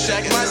out. Yo,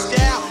 check my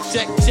style.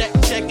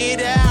 Check it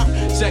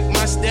out. Check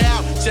my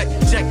style.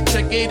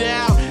 Check it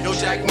out. Yo,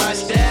 check my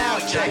style.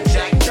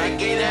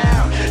 Check it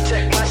out.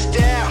 Check my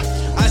style.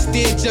 I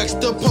stand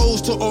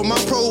juxtaposed to all my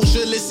pros,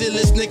 realest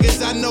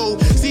niggas I know.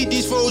 See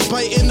these foes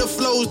biting the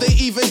flows, they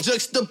even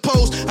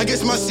juxtapose. I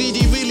guess my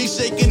CD really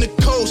shaking the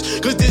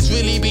coast, cause this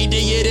really be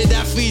the year that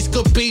I feast.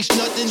 Capiche,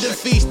 nothing to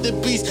feast the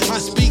beast. I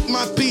speak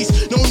my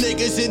peace, no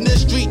niggas in the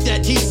street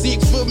that he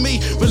seek for me.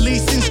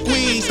 Release and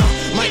squeeze,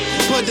 might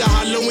put the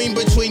Halloween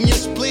between your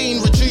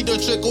spleen. Retreat or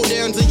trickle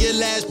down to your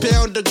last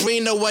pound of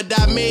green, know what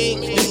I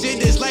mean? This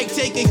shit is like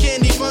taking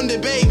candy from the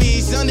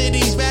babies. None of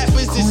these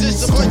rappers is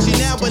just a bunch of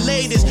now but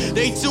latest.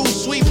 They too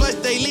sweet, plus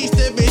they least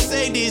to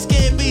Mercedes.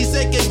 Can't be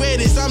second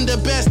greatest, I'm the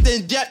best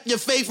in depth, your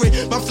favorite.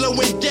 My flow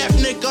in depth,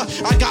 nigga,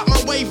 I got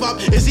my wave up.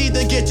 It's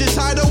either get your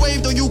tidal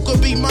wave or you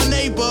could be my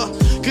neighbor.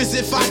 Cause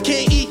if I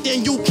can't eat,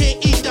 then you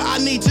can't eat. I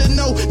need to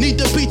know, need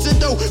the pizza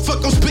dough.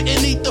 Fuck, I'm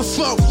spitting, eat the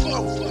flow.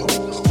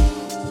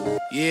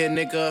 Yeah,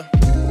 nigga.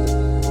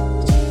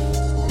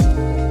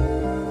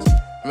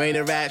 Reign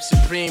of rap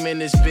supreme in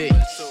this bitch.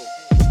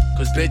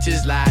 Cause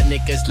bitches lie,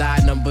 niggas lie,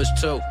 numbers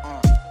too.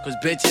 Cause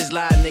bitches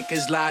lie,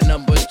 niggas lie,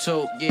 numbers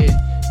too. Yeah,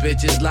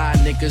 bitches lie,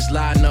 niggas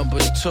lie,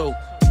 numbers too.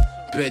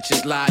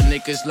 Bitches lie,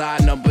 niggas lie,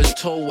 numbers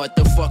too. What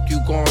the fuck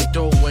you gon'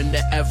 do when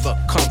they ever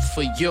come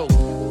for you?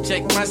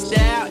 Check my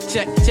style,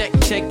 check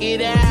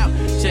it out.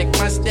 Check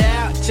my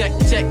style, check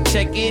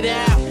it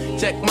out.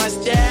 Check my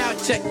style,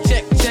 check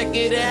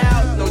it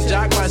out. Don't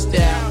jock my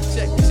style,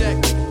 check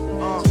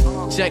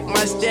Check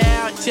my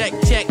style, check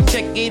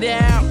it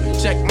out.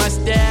 Check my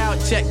style,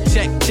 check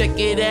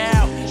it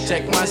out.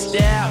 Check my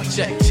style,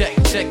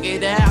 check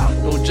it out.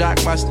 Don't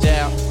jock my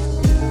style.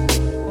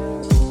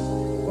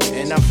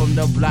 And I'm from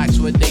the blocks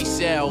where they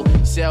sell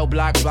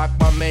block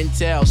my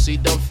mental. See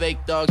them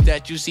fake dogs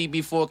that you see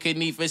before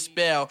can even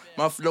spell.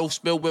 My flow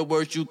spilled with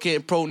words you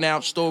can't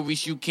pronounce,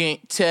 stories you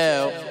can't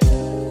tell.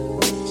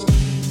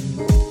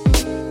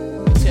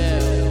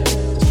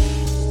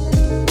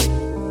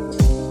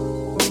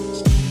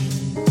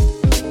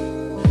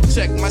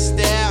 Check my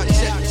style,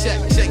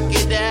 check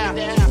it out.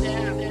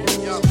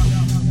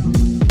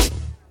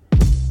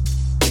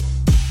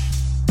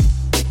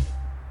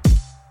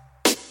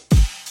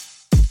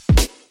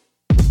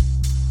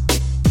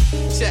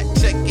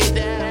 Check it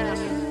out.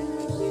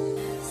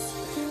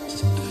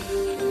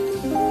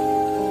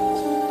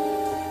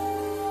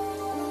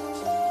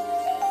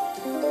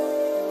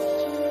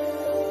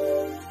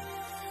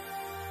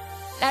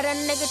 Let a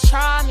nigga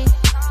try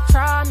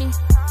me.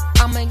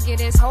 I'ma get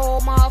his whole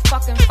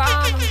motherfucking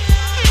family.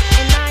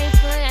 And I ain't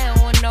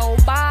playing with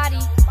nobody.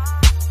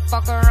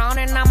 Fuck around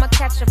and I'ma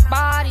catch a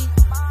body.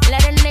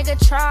 Let a nigga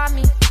try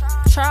me.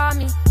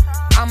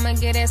 I'ma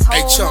get his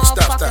whole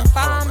motherfucking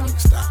family.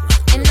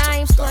 And I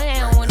ain't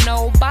playing with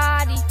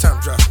nobody. Time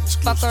to drop some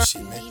exclusive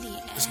shit,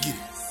 man. Let's get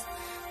it.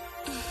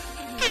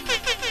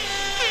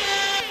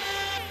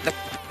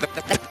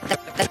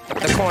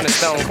 The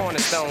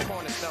Cornerstone.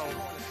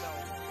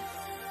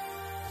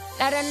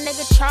 Let a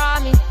nigga try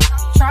me.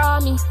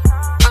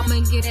 I'ma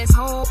get his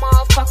whole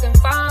motherfucking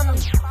family.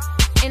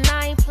 And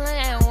I ain't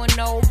playing with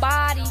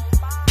nobody.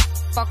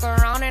 Fuck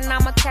around and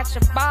I'ma catch a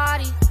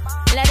body.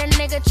 Let a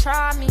nigga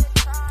try me.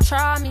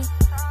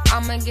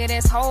 I'ma get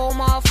his whole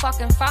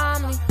motherfucking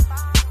family.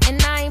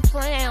 And I ain't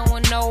playing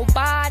with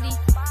nobody.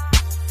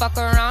 Fuck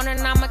around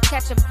and I'ma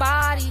catch a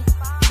body.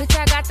 Bitch,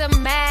 I got the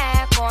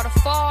Mac or the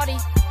 40.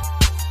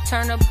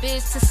 Turn a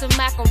bitch to some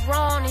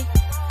macaroni.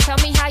 Tell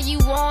me how you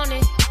want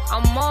it,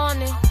 I'm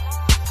on it.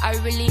 I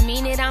really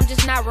mean it, I'm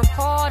just not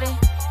recording.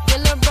 Your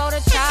little bro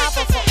the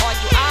chopper for all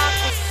you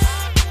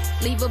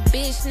oppas. Leave a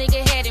bitch,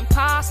 nigga head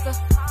imposter.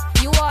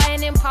 You are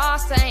an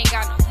imposter, ain't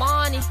got no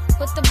money.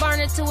 Put the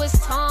burner to his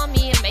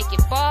tummy and make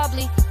it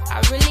bubbly. I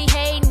really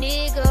hate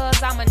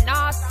niggas, I'm a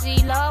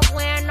Nazi. Love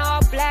wearing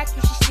all black,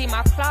 you should see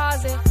my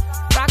closet.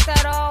 Rock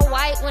that all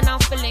white when I'm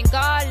feeling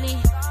godly.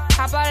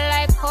 Hop out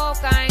like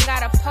coke, I ain't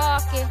got a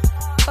pocket.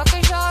 Fuck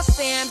is y'all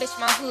saying, bitch,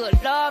 my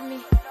hood love me.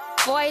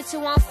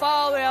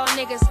 48214, real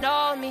niggas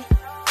know me.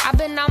 I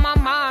been on my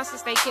mind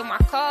since they killed my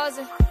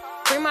cousin.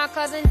 Bring my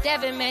cousin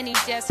Devin, man, he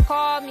just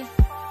called me.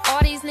 All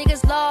these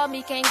niggas love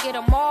me, can't get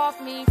them off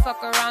me.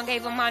 Fuck around,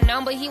 gave him my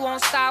number, he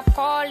won't stop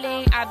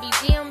calling. I be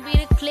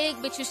DMB the click,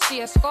 bitch, you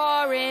see us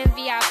scoring.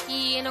 VIP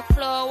in the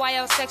club, why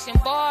your section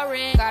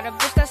boring? Got a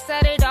bitch that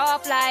set it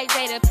off like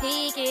Jada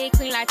Pinkett.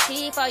 Queen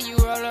Latifah, you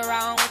roll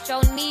around with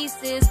your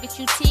nieces, bitch,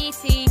 you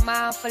TT.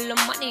 Mind full of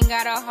money,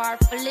 got a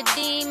heart full of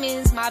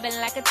demons. Mobbing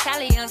like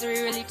Italians,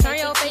 we really turn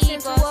your face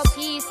into a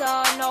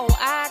pizza. No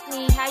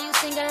acne, how you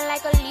singing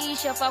like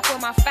Alicia? Fuck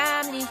with my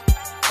family.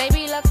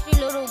 Baby luck, she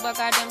little, but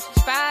goddamn, she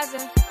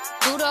spazzing.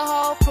 Do the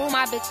whole crew,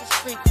 my bitch is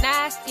freak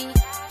nasty.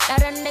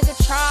 Let a nigga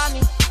try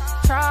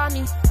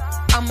me.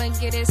 I'ma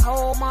get his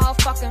whole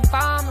motherfucking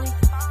family.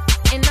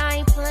 And I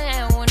ain't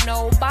playing with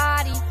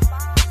nobody.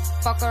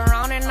 Fuck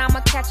around and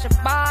I'ma catch a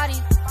body.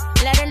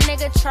 Let a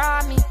nigga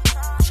try me.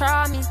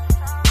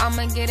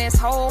 I'ma get his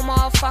whole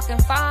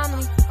motherfucking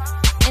family.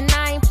 And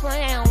I ain't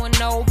playing with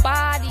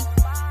nobody.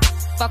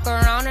 Fuck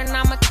around and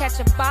I'ma catch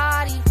a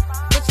body.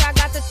 Bitch, I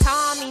got the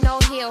Tommy, no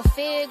heel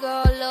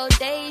figure. Lil'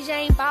 Deja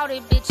ain't bout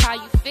it, bitch, how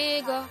you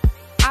figure?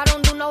 I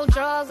don't do no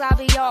drugs, I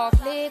be off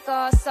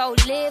liquor. So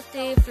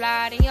lifted,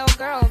 fly than your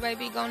girl,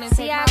 baby, gonna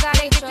see I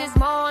gotta get this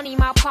money,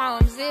 my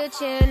palms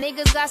itching.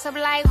 Niggas gossip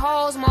like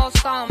hoes, most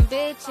scum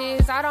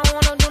bitches. I don't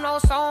wanna do no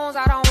songs,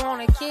 I don't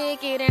wanna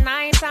kick it. And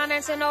I ain't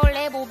signing to no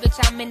label, bitch,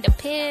 I'm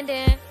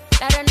independent.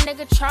 Let a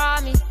nigga try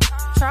me.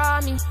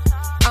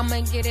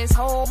 I'ma get his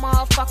whole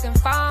motherfucking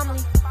family.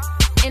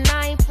 And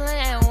I ain't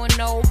playing with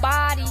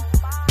nobody.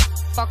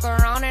 Fuck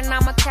around and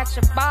I'ma catch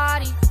a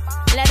body.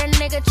 Let a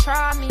nigga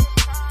try me.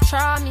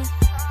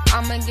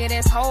 I'ma get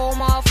his whole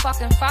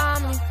motherfucking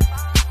family.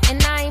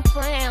 And I ain't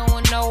playing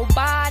with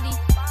nobody.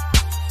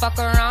 Fuck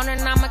around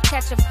and I'ma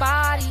catch a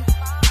body.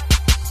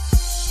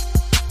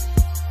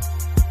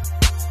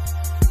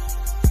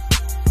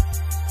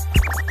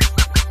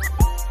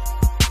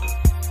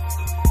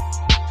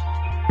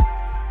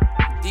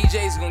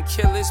 DJ's gonna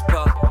kill this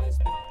part.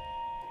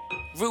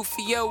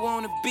 Rufio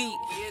on the beat.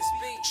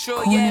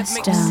 Troy, yeah,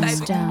 make the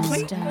cypher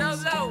complete. No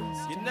low.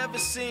 You never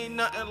seen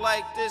nothing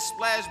like this.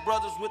 Splash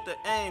Brothers with the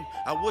aim.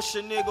 I wish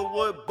a nigga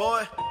would,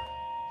 boy.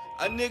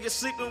 A nigga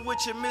sleeping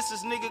with your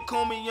missus, nigga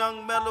call me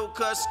Young Mellow,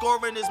 cause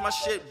scoring is my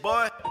shit,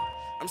 boy.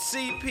 I'm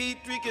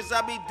CP3 cause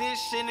I be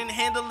dishing and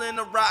handling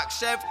the rock,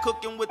 chef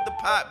cooking with the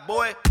pot,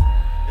 boy.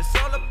 It's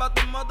all about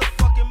the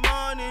motherfucking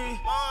money.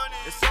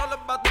 It's all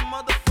about the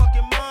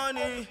motherfucking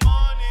money.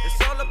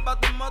 It's all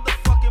about the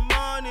motherfucking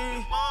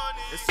money.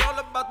 It's all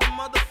about the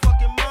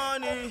motherfucking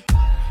money.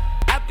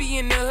 I be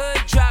in the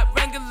hood, drop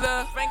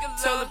regular.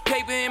 Toilet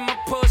paper in my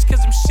purse cause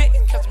I'm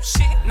shitting.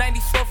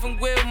 94th and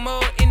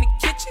Wilmore in the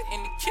kitchen.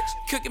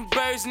 Cooking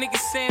birds, niggas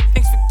saying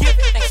thanks for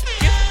giving.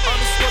 On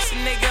the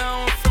Schwarzenegger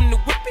on from the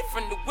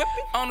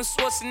whipping. On the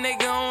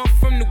Schwarzenegger on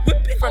from the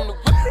whipping.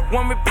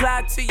 One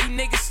reply to you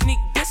niggas, sneak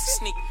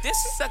this.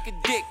 Suck a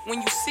dick.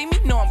 When you see me,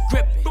 know I'm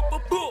gripping.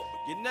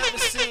 You never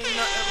seen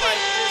nothing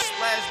like this.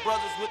 Splash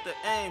Brothers with the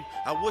aim.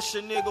 I wish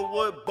a nigga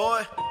would,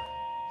 boy.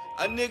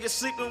 A nigga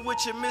sleeping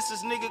with your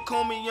missus, nigga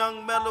call me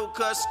Young Mellow,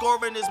 cause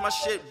scoring is my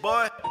shit,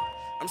 boy.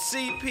 I'm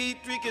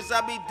CP3 cause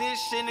I be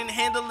dishing and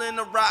handling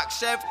the rock,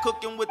 chef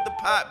cooking with the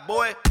pot,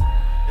 boy.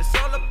 It's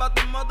all about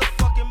the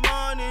motherfucking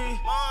money.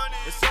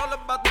 It's all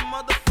about the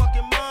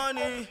motherfucking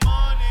money.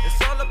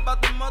 It's all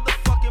about the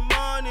motherfucking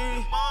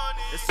money.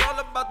 It's all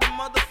about the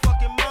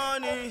motherfucking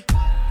money.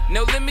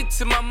 No limit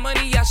to my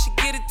money, I should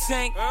get a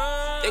tank.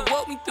 They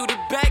walk me through the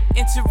back,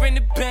 entering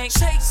the bank.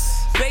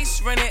 Chase,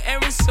 base running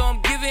errands, so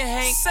I'm giving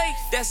Hank. Safe.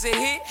 That's a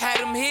hit,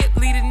 had him hit,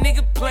 lead a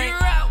nigga blank.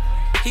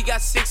 He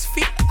got 6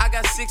 feet, I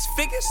got 6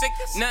 figures.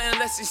 Nothing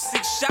less than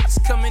 6 shots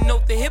coming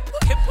out the hipper.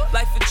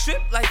 Life a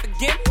trip, life a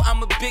gamble,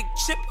 I'm a big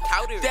chip.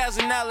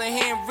 $1,000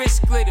 hand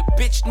wrist glitter,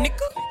 bitch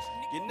nigga.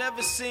 You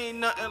never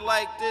seen nothing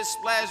like this.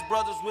 Splash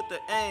Brothers with the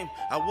aim.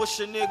 I wish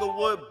a nigga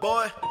would,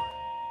 boy.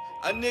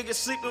 A nigga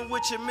sleeping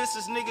with your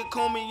missus, nigga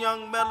call me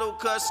Young Mellow,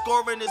 cause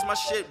scoring is my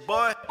shit,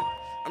 boy.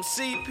 I'm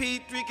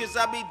CP3 cause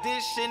I be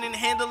dishing and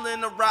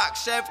handling the rock,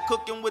 chef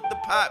cooking with the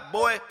pot,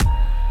 boy.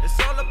 It's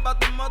all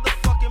about the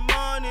motherfucking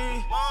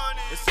money.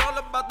 It's all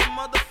about the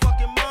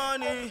motherfucking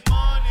money.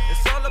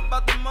 It's all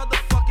about the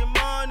motherfucking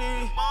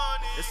money.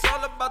 It's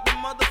all about the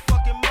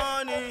motherfucking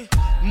money.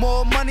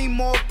 More money,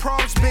 more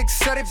problems, big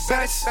said it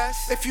best.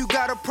 If you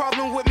got a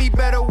problem with me,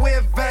 better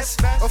wear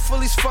vest. Or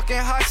fully's fucking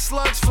hot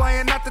slugs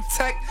flying out the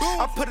tech.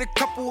 I put a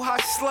couple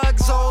hot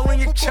slugs all in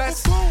your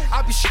chest.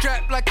 I be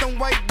strapped like them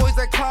white boys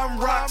that climb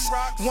rocks.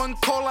 One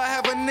call, I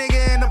have a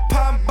nigga in a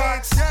palm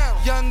box.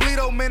 Young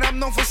Lido, man, I'm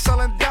known for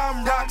selling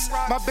dime rocks.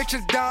 My bitch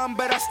is dumb,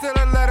 but I still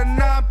let a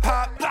 9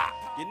 pop.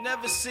 You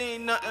never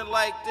seen nothing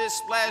like this.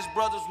 Splash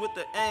Brothers with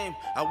the aim.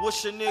 I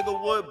wish a nigga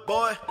would,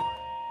 boy.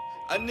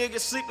 A nigga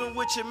sleeping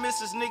with your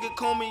missus, nigga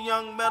call me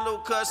Young Mellow,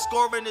 cause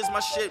scoring is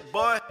my shit,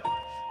 boy.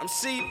 I'm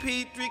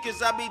CP3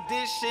 cause I be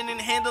dishing and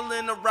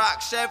handling the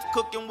rock, chef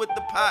cooking with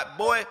the pot,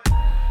 boy.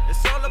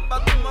 It's all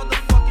about the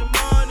motherfucking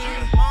money.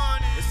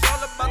 It's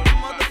all about the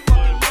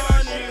motherfucking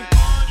money.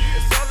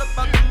 It's all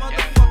about the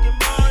motherfucking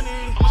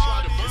money.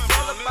 It's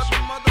all about the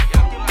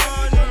motherfucking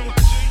money.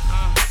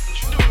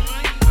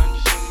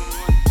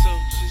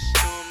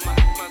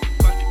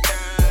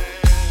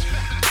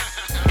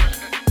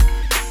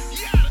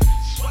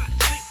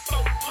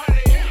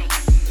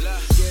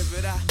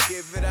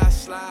 Give it out,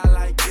 slide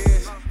like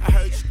this. I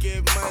heard you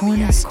give money.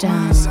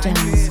 Cornerstone.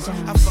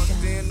 I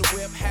fucked in the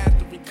whip, had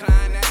to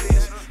recline at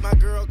this. My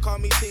girl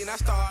called me T and I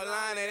started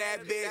lying to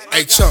that bitch.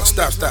 Hey, Chunk,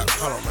 stop.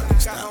 Hold on, man.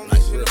 Stop.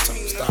 Like, real talk.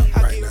 Stop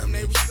right now,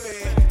 man.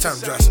 Time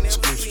to drop some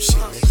exclusive shit,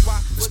 man.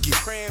 Let's get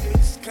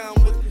it.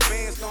 Come with the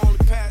bands, the only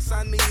pass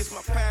I need is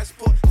my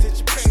passport to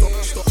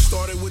Japan.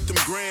 Started with them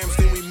grams,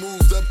 then we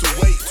moved up to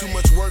weight. Too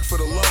much work for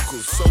the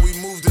locals, so we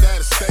moved it out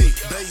of state.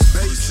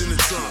 Bass in the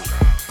trunk.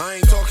 I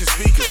ain't talking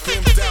speakers,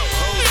 pimped out.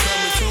 Hoes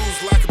coming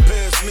tools like a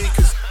pair of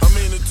sneakers. I'm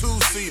in a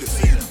two-seater,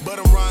 but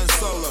I'm riding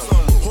solo.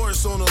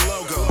 Horse on the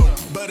logo,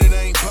 but it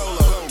ain't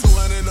polo.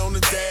 200 on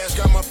the dash,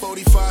 got my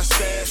 45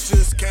 stash.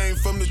 Just came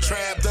from the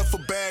trap, duffel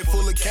bag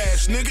full of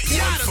cash. Nigga,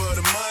 1 for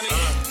the money,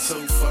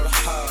 2 for the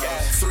hoes,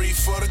 3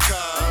 for the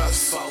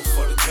cars, 4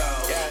 for the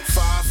dough,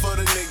 5 for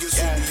the niggas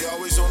who be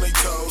always on their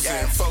toes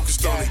and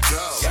focused on their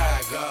dough.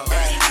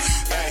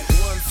 Hey,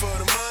 1 for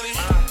the money,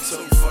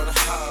 2 for the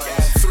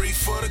hoes, 3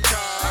 for the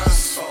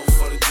cars, 4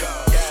 for the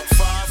dough,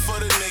 5 for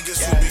the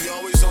niggas who be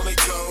always on their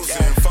toes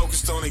and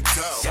focused on their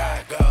dough.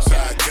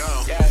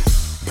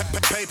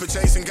 Paper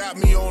chasing got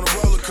me on a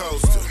roller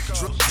coaster.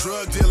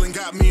 Drug dealing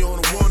got me on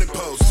a wanted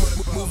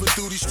poster. Moving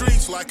through these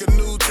streets like a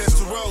new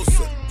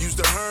Testarossa. Used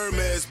a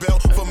Hermes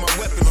belt for my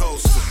weapon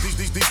holster.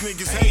 These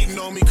niggas hating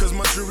on me cause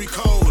my jewelry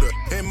colder.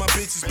 And my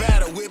bitch is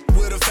better, whipped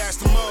with a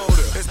faster motor.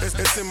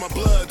 It's in my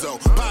blood though,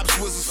 Pops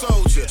was a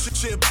soldier.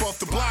 Chip off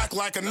the block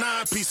like a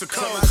 9-piece of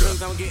coke. So my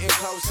dreams, I'm getting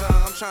closer,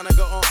 I'm trying to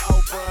go on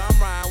Oprah. I'm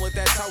riding with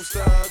that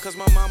toaster, cause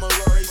my mama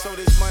worried, so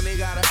this money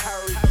gotta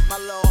hurry. My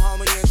little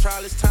homie in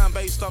trial, it's time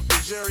based off the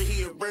jury,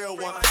 he a real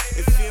one.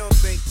 If you don't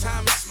think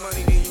time is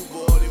money, then you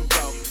bored and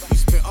broke. You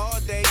spend all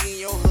day in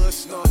your hood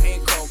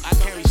snorting coke. I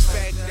can't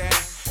respect that,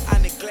 I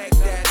neglect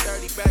that.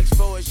 30 bags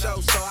for a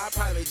show, so I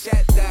probably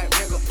jet that,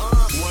 nigga.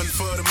 1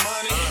 for the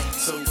money,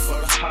 2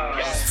 for the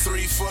hoes,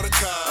 3 for the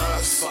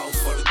cars, 4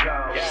 for the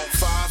dough,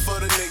 5 for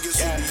the niggas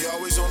who be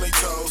always on their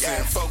toes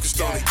and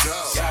focused on their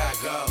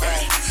dough.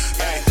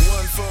 Hey,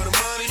 1 for the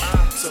money,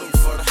 2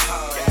 for the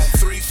hoes,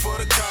 3 for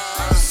the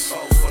cars, 4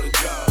 for the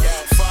dough,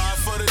 5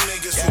 for the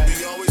niggas who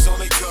be always on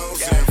their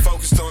toes and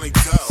focused on their dough.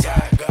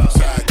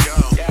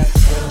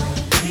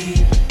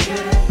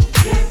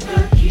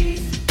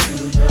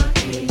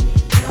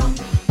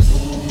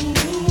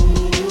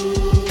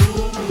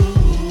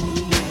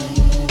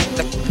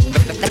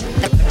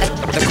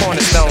 The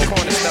Cornerstone.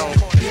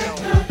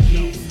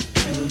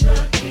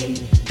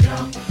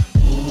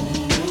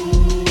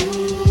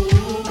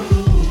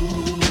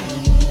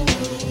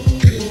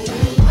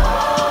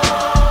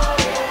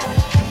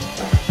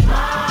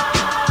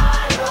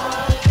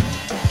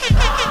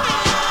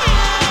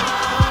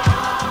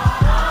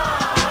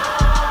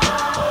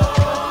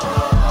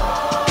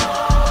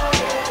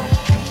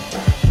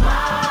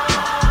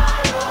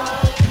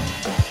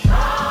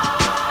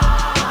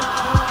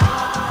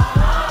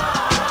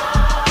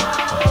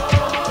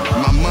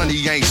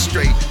 Ain't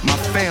straight, my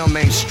fam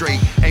ain't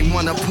straight. Ain't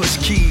wanna push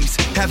keys,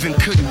 heaven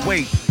couldn't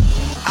wait.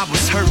 I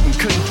was hurting,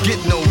 couldn't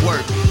get no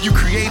work. You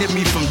created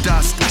me from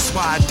dust, that's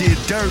why I did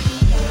dirt.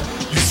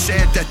 You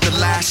said that the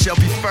last shall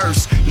be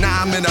first.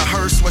 Now I'm in a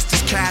hearse, what's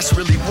this cash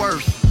really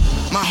worth?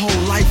 My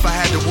whole life I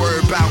had to worry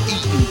about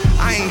eating.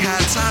 I ain't had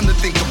time to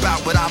think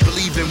about what I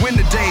believe in. When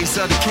the days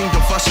of the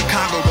kingdom for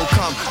Chicago will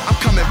come, I'm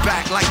coming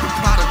back like the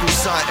prodigal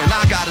son. And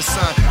I got a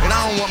son, and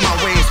I don't want my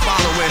ways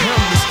following him.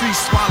 The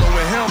streets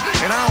swallowing him,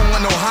 and I don't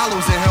want no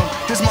hollows in him.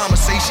 His mama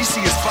say she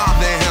see his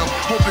father in him.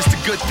 Hope it's the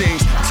good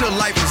things, till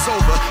life is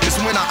over. It's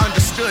when I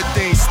understood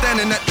things.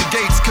 Standing at the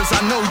gates, cause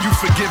I know you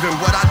forgiven.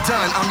 What I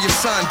done, I'm your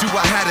son, do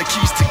I have the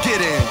keys to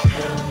get in?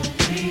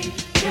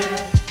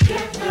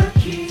 Get the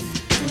keys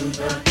to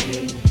the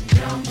kingdom.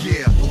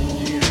 Yeah.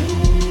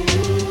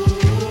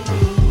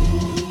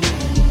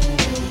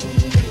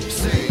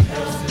 Sing.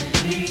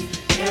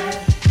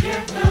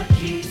 Get the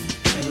keys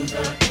to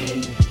the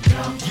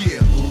kingdom.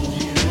 Yeah.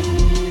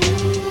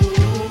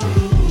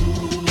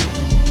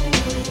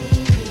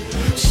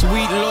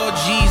 Sweet Lord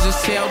Jesus,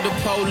 tell the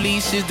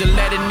police is to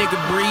let a nigga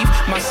breathe.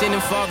 My sinning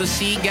father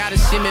see, gotta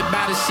simmer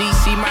by the sea.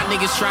 See my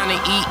niggas trying to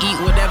eat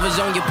whatever's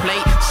on your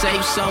plate.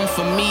 Save some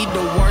for me.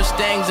 The worst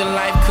things in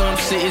life come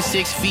sitting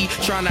 6 feet,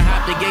 trying to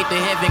hop the gate to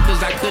heaven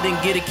cause I couldn't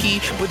get a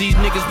key. But these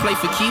niggas play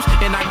for keeps,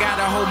 and I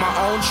gotta hold my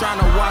own, trying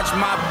to watch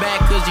my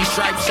back cause these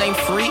stripes ain't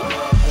free.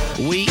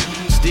 We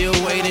still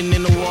waiting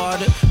in the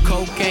water.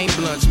 cocaine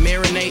blunts,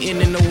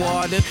 marinating in the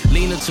water.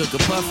 Lena took a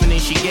puffin'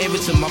 and she gave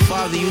it to my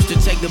father. Used to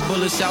take the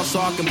bullets out so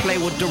I can play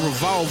with the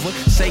revolver.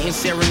 Satan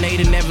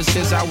serenading ever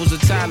since I was a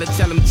toddler.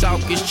 Tell him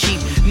talk is cheap.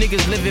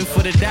 Niggas living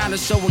for the dollar,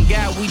 so in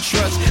God we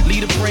trust.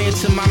 Lead a prayer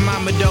to my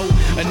mama though.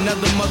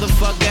 Another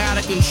motherfucker out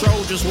of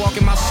control, just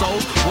walking my soul.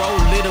 Roll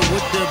little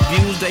with the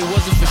abuse, they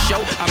wasn't for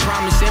show. I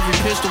promise every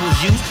pistol was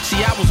used.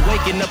 See, I was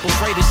waking up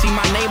afraid to see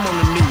my name on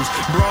the news.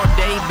 Broad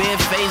day, bare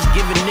face,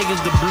 giving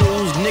niggas the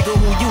blues. Nigga,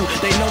 who you?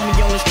 They know me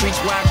on the streets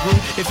where I grew.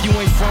 If you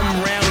ain't from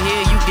around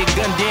here, you get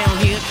gunned down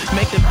here.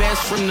 Make the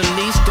best from the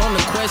least, on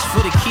the quest for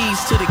the keys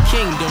to the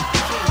kingdom.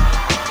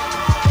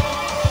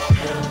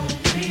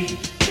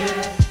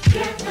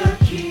 Get the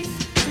keys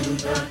to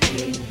the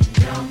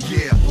kingdom.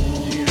 Yeah.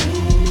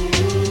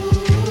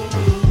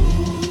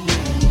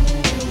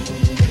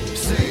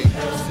 Say.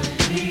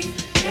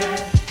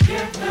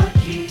 Get the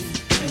keys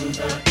to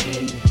the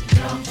kingdom.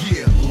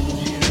 Yeah.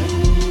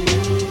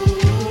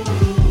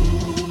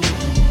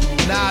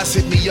 Nas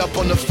hit me up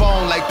on the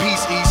phone like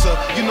peace, Issa.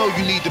 You know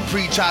you need to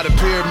preach how the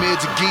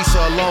pyramids of Giza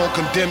alone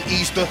condemn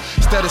Easter.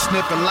 Instead of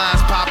sniffing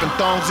lines, popping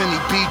thongs in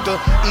Ibiza.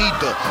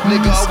 Either,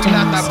 nigga, are we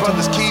not thy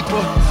brother's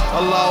keeper?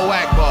 Allahu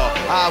Akbar,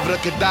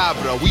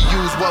 Abracadabra. We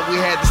use what we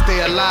had to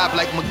stay alive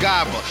like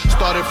MacGyver.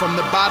 Started from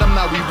the bottom,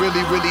 now we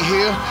really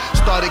here.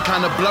 Started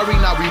kinda blurry,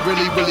 now we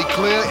really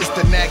clear. It's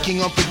the Nat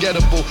King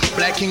unforgettable.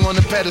 Black King on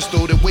the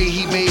pedestal. The way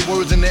he made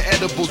words in the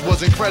edibles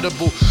was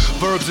incredible.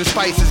 Verbs and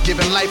spices,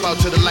 giving life out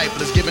to the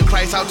lifeless, giving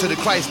Christ out to the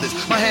Christless.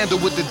 My handle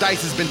with the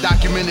dice has been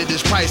documented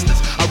as priceless.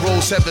 I roll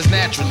sevens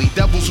naturally.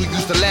 Devils who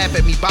used to laugh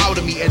at me bow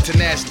to me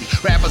internationally.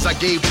 Rappers I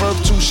gave birth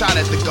to shot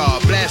at the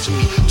God,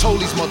 blasphemy.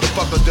 Told these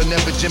motherfuckers they'll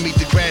never Jimmy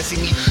Degrassi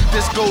me.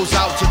 This goes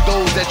out to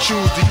those that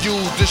choose to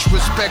use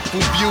disrespectful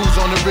views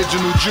on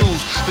original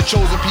Jews. The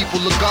chosen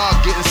people of God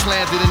getting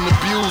slandered and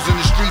abused in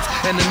the streets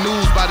and the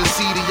news by the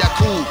seed of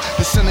Yaqub.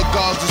 The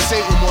synagogues of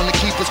Satan wanna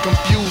keep us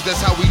confused,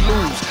 that's how we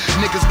lose.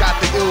 Niggas got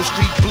the ill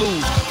street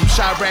blues. From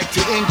Chirac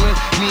to England,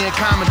 me and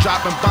Common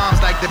dropping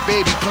bombs like the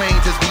baby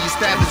planes as we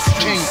establish the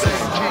kingdom.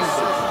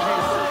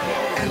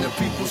 And the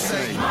people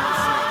say,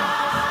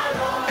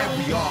 and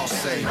we all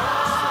say.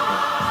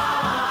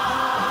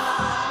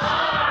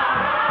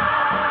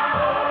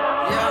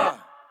 Yeah,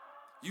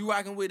 you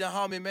rockin' with the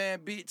homie, man.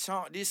 Big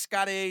Chunk. This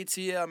Scotty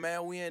ATL,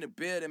 man. We in the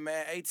building,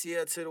 man.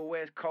 ATL to the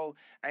West Coast.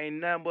 Ain't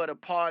nothing but a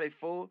party,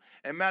 fool.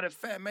 And matter of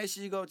fact, make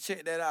sure you go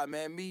check that out,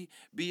 man. Me,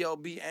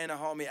 B.O.B. and the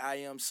homie I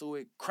Am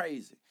Suet.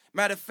 Crazy.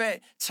 Matter of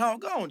fact,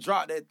 Chunk, go on,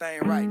 drop that thing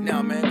right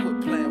now, man.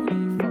 Quit playing with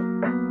these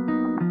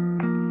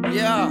folks.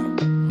 Yeah. I'm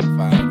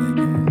fine with that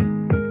game.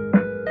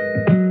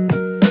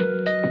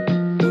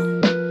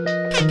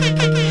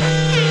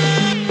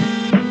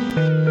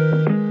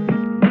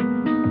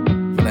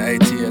 From the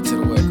ATL to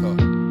the West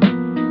Coast.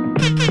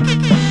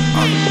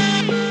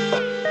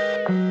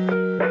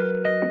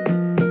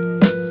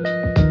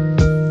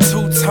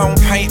 Two-tone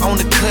paint on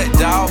the cut,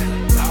 dawg.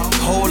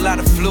 Whole lot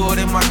of fluid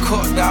in my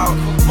cup, dawg.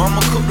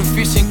 Mama cooked the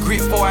fish and grit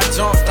before I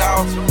jumped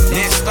out.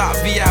 Next stop,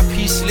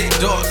 VIP slit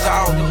doors,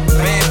 dawg.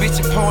 Bad bitch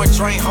and pouring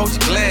drink, hold your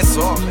glass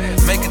up.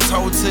 Make a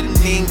toast to the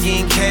nigga,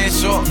 getting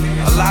cash up.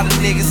 A lot of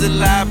niggas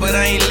alive, but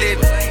I ain't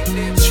living.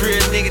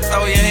 Trill nigga,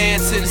 throw your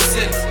hand to the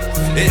ceiling.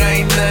 It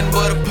ain't nothing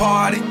but a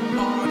party.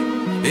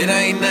 It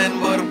ain't nothing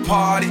but a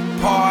party.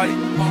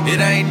 It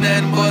ain't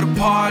nothing but a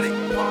party.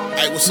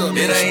 Hey, what's up,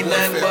 man? It ain't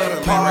nothing but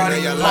a party.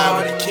 It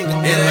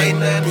ain't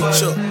nothing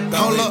but a...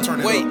 Hold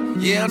up, wait.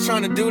 Yeah, I'm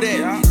trying to do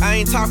that. I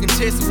ain't talking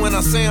Texas when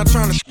I say I'm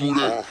trying to screw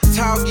that.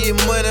 Talk, get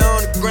money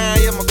on the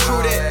ground, yeah, my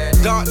crew that.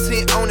 Dark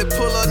tint on it,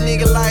 pull up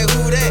nigga like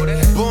who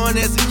that? Born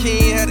as a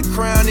king, had a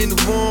crown in the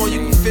womb.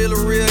 You can feel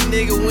a real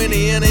nigga when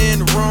they enter in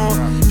the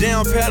room.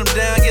 Down, pat him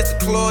down, get the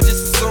claw,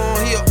 just a song.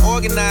 He an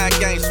organized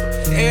gangster.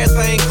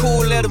 Everything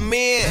cool, let him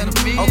in.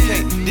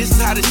 Okay, this is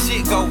how the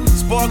shit go.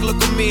 Spark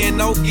look at me and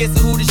no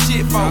guessing who the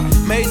shit for.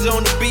 Major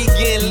on the beat,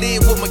 getting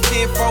lit with my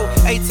kinfolk.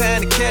 8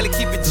 times to Cali,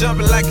 keep it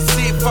jumping like a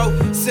sit folk.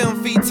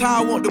 7 feet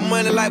tall, want the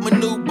money like my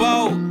new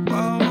bow.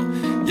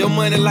 Your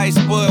money like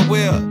spoiled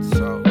wheel.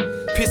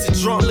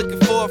 Pissing drunk, looking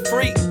for a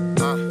freak.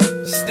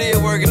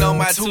 Still working on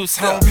my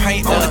two-tone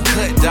paint on the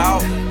cut,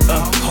 dawg.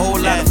 Whole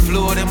lot of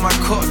fluid in my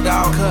cup,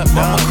 dawg.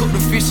 Mama cooked the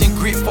fish and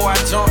grit before I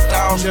jumped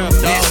out.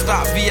 Then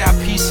stop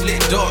VIP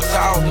slit doors,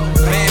 dawg.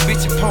 Bad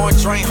bitch and pouring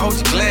drink, hold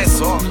your glass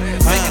up.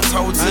 Make a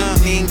toast to the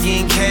nigga,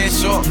 getting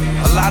cash up.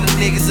 A lot of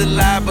niggas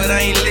alive, but I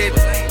ain't living.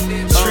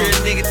 Trill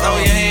nigga, throw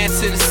your hand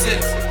to the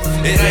ceiling.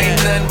 It ain't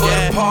nothing but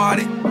a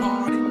party.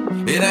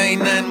 It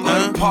ain't nothing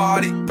but a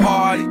party.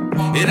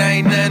 It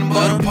ain't nothing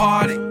but a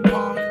party.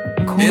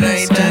 It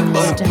ain't nothing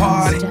but a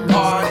party.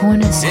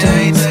 It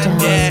ain't nothing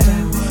but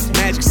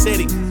Magic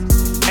City,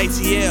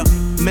 ATL.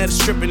 Met a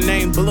stripper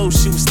named Blue,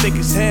 she was thick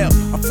as hell.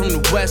 I'm from the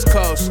West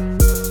Coast,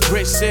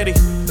 rich city.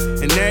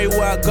 And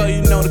everywhere I go,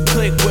 you know the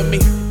click with me.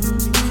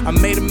 I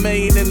made $1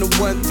 million in the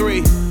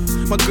 1-3.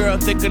 My girl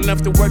thick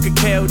enough to work at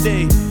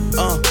KLD.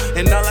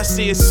 And all I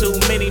see is too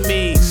many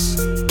me's.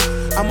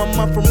 I'm a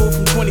month removed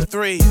from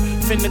 23.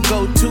 Finna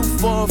go too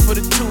far for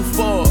the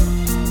 2-4.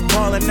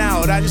 ballin'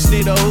 out, I just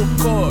need a hoop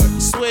cord.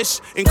 Swish,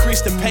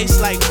 increase the pace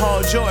like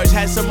Paul George.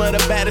 Had some of the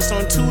baddest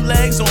on 2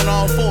 legs on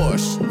all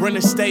 4s. Run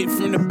the state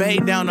from the Bay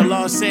down to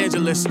Los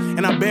Angeles.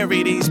 And I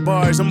bury these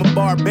bars, I'm a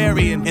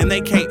barbarian. And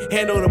they can't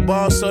handle the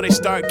ball, so they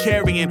start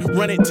carrying.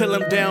 Run it till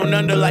I'm down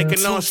under like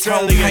an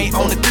Australian. Paint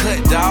on the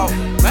cut, dawg.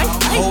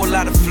 Whole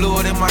lot of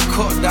fluid in my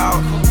cup,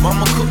 dawg.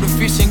 Mama cooked the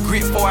fish and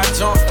grit before I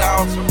jumped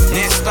out.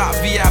 Then stop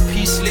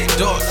VIP, slit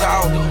doors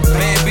out.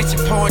 Man, bitch, you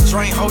pouring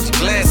drink, hold your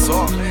glass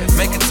up.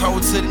 Make a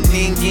toast to the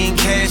nigga, getting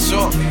cash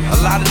up. A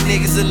lot of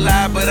niggas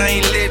alive, but I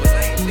ain't living.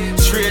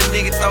 Trill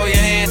nigga, throw your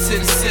hands to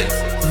the ceiling.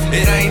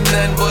 It ain't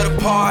nothing but a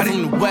party.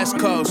 From the West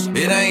Coast.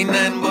 It ain't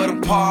nothing but a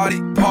party.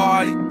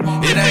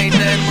 It ain't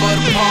nothing but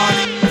a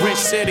party. Rich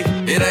City.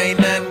 It ain't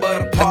nothing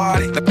but a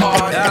party. It ain't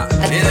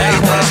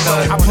nothing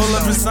but a I pull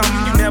up in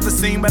something you never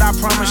seen, but I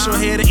promise you'll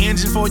hear the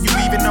engine before you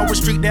even know what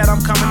street that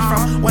I'm coming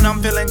from. When I'm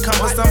feeling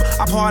cumbersome,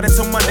 I part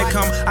until Monday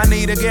come. I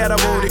need a ghetto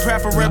booty,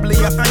 preferably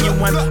a onion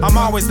one. I'm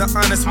always the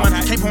honest one.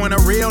 Can't point a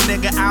real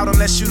nigga out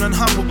unless you done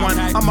hung with one.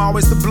 I'm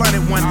always the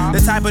blunted one. The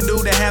type of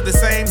dude that have the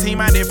same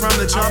team I did from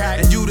the jump.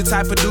 And you the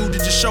type of dude to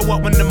just show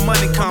up when the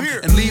money come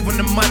and leave when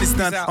the money's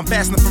done. I'm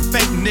fasting from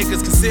fake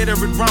niggas, consider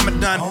it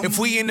Ramadan. If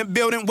we in the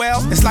building,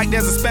 well, it's like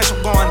there's a special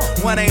going.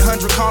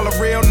 1-800, call a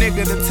real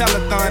nigga to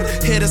telethon.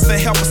 Hit us to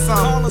help us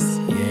some.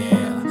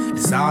 Yeah,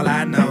 it's all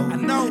I know.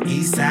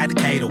 East side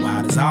Decatur,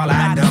 wild, it's all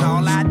I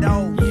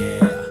know.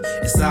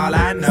 Yeah, it's all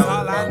I know.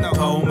 I'ma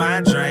pour my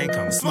drink,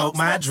 I'ma smoke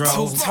my drove.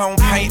 Two-tone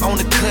paint on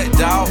the cut,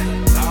 dawg.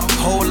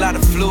 Whole lot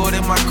of fluid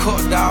in my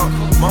cup, dawg.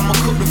 Mama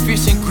cooked the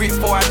fish and grit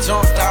before I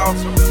jumped out.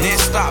 Then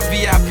stop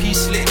VIP,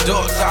 slit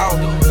doors out.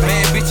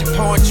 Man, bitch, you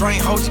pouring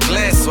drink, hold your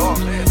glass up.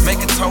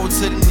 Make a toast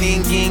to the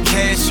nigga, getting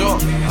cash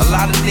up. A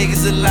lot of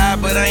niggas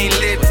alive, but I ain't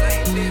living.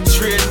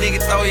 Trill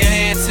nigga, throw your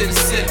hands to the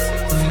ceiling.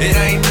 It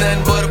ain't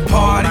nothing but a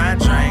party.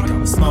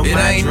 It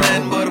ain't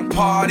nothing but a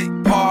party.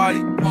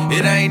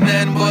 It ain't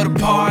nothing but a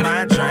party.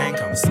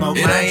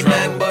 It ain't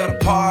nothing but a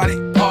party.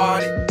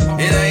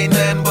 It ain't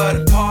nothing but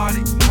a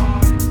party.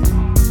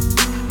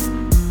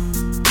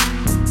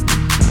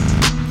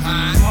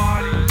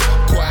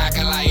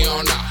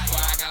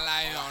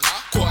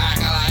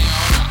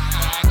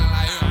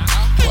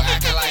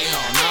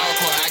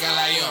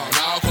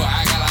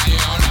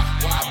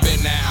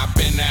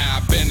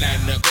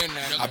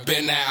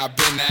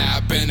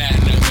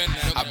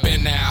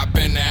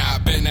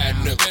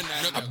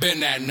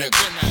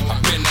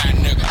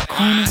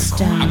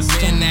 Cornerstone. I've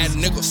been that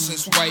nigga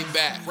since way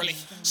back. Really?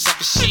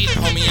 Sucker shit,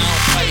 homie, I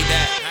don't play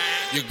that.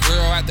 Your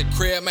girl at the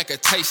crib, make her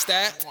taste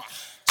that.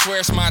 Swear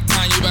it's my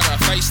time, you better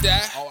face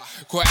that.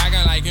 Quit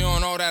acting like you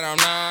don't know that I'm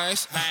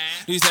nice.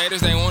 These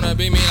haters, they wanna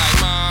be me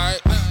like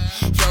Mike.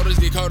 Shoulders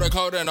get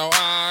colder, no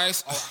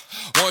eyes.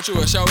 Want you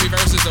a showy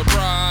versus a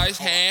prize.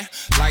 Hand,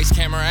 lights,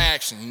 camera,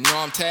 action. You know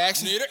I'm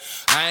taxing.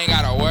 I ain't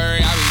gotta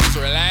worry, I be just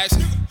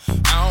relaxing.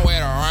 I don't wait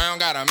around,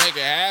 gotta make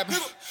it happen.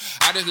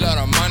 I just love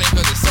the money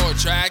cause it's so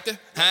attractive,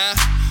 huh?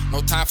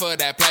 No time for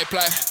that play.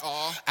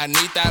 I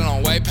need that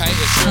on way pay,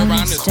 it's sure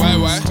around this way.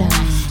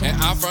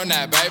 And I'm from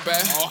that baby.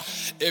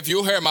 If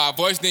you hear my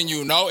voice, then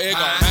you know it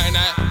gon' hang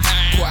that.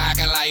 Quit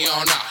acting like you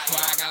don't know.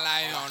 Quit acting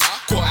like you don't know.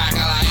 Quit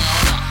acting like you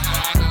don't know.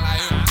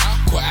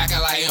 Quit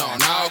acting like you don't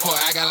know. Quit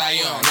acting like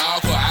you don't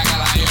know. Quit acting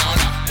like you don't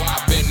know.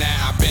 I've been there.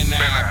 I've been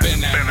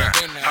that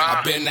nigga.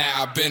 I've been that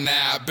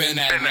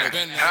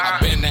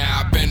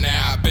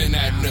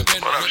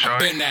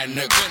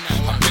nigga.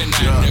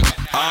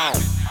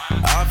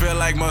 I feel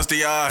like most of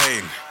y'all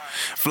hating.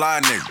 Fly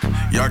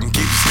nigga, y'all can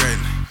keep it straight.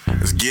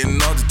 It's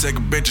getting old to take a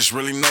bitch, it's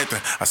really Nathan.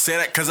 I say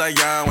that cause I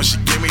young when she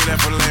give me that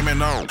filet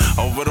mignon.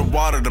 Over the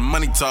water, the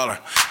money taller.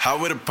 How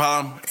with a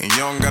problem, and you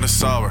don't gotta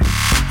solve her.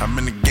 I'm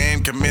in the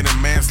game,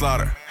 committing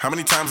manslaughter. How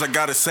many times I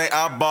gotta say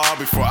I ball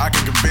before I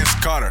can convince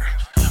Carter?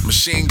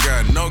 Machine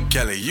gun, no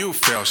Kelly, you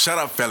fail. Shout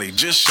out Felly,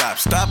 just shop.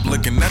 Stop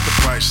looking at the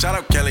price. Shout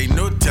out Kelly,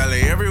 new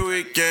telly every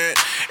weekend.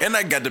 And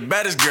I got the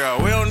baddest girl,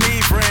 we don't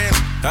need friends.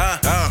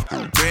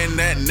 Been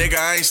that nigga,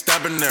 I ain't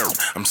stopping there.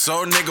 I'm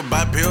so nigga,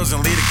 buy pills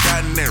and leave the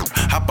cotton there.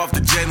 Hop off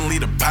the jet and leave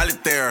the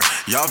pilot there.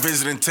 Y'all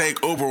visit and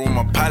take Uber with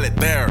my pilot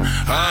there.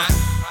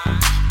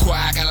 Quit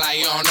acting like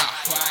you don't know.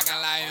 Quit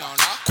acting like you don't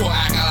know. Quit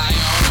acting like you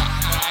don't know.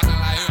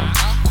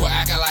 Quit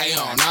acting like you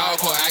don't know.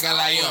 Quit acting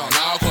like you don't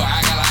know. Quit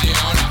acting like you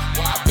don't know.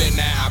 I've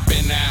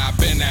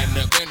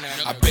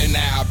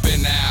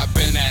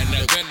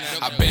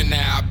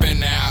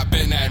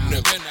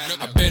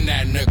been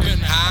that nigga.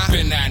 I've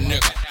been that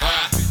nigga.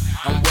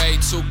 I'm way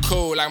too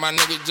cool, like my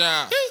nigga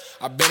John.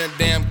 I been a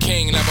damn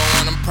king, never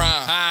won them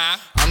prime.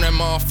 I'm that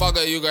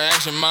motherfucker, you can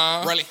ask your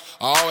mom. Really?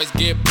 I always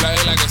get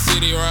played like a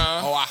city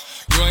run.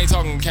 You ain't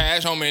talking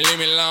cash, homie, leave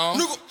me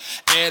alone.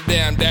 Every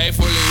damn day,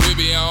 fully we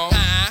be on.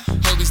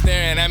 Hoes be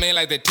staring at me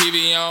like the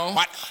TV on.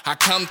 I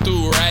come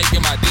through right,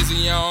 get my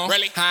dizzy on.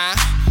 Really?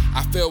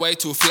 I feel way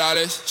too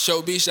flawless.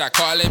 Show beach, I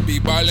call it, be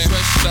ballin'.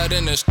 Flood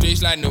in the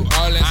streets like New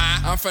Orleans.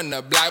 I'm from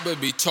the block, but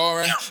be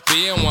touring.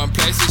 Be in one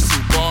place, it's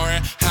too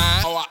boring.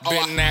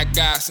 Been that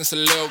guy since a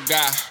little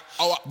guy.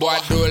 Boy, I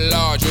do it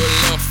large, you a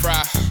little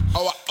fry.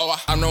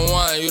 I'm the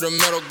one, you the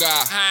middle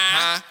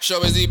guy. Show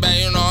busy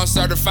bang, you know I'm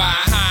certified.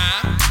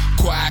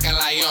 Quit acting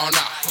like you don't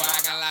know. Quit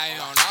acting like you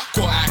don't know.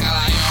 Quit acting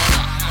like you don't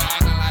know.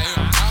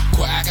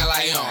 Quit acting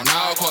like you don't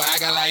know. Quit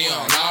acting like you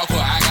don't know.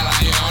 Quit acting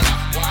like you don't know.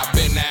 I've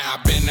been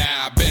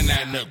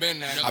that nigga. I've been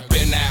that nigga. I've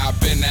been that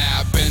nigga.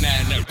 I've been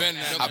that nigga.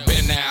 I've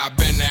been that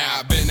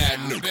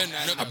nigga.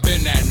 I've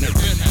been that nigga.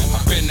 I've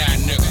been that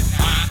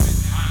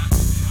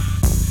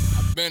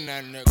nigga. I've been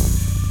that nigga.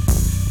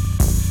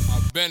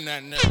 I've been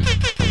that nigga.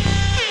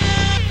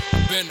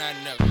 Been that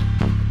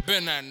nigga.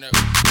 Been that nigga.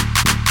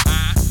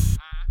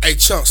 Hey,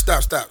 Chunk,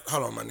 stop.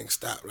 Hold on, my nigga,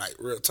 stop. Like,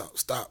 real talk,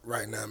 stop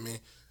right now, man.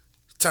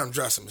 Time to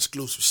drop some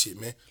exclusive shit,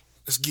 man.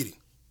 Let's get it.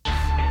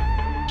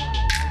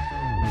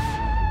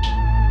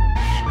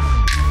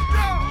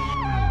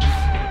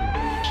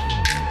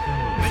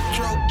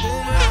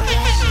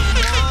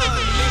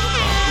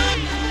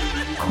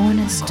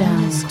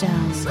 Cornerstone.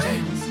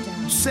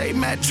 Say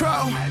Metro,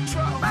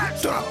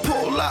 thought I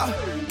pull up,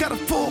 got a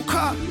full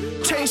cup,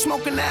 chain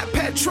smoking that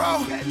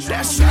petrol.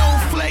 That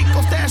snowflake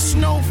off that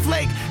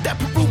snowflake, that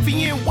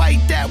Peruvian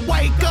white, that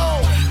white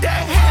gold,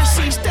 that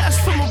hashish that's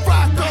from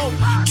Morocco.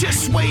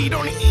 Just wait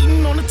on it,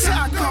 eating on the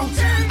taco.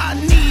 I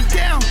need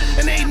them,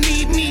 and they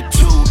need me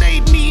too. They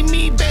need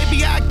me,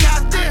 baby, I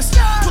got this.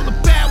 Pull a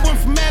bad one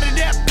from out of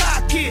that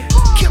pocket.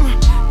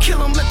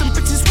 Kill 'em, let them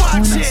bitches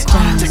watch it.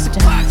 Take the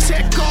clock,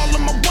 check all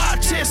of my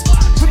watches.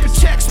 Rip a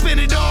check, spin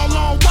it all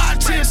on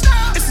watches.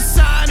 It's a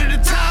sign of the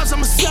times,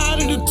 I'm a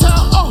sign of the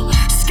time. Oh,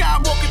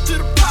 skywalking through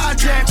the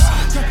projects.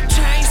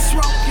 Chain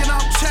smoking,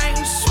 I'm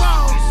chain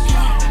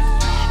smoking.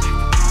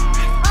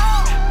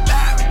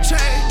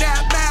 Chain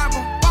that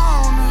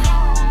marijuana.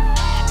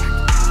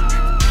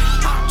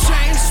 I'm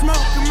chain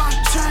smoking, my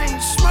chain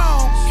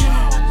smoking.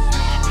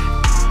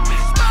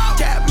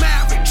 That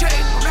marriage,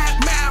 chain, that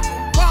marijuana.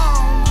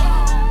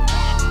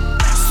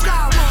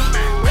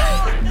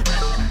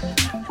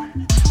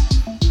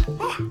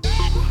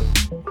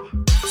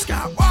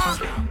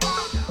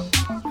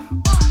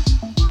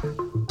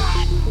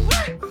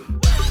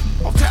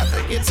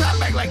 Get top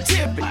back like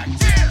tipping.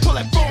 Pull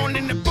that bone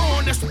in the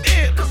bone, that's what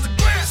it.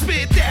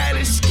 Spit that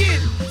and skid.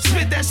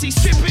 Spit that, she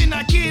sippin',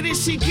 I get it,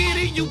 she get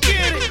it, you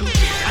get it.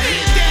 I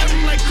hit that,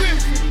 I'm like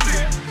Griffin.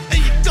 And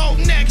you go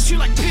next, you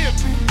like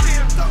Pippin.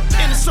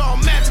 And it's all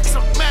magic, so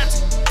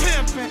magic,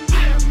 pimpin'.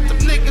 Them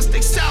niggas,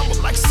 they sour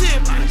like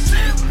sippin'.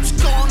 Just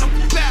going up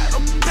the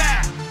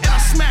back, and I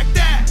smack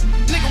that.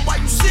 Nigga, why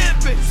you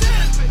sippin'?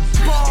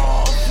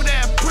 Ball for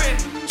that brick.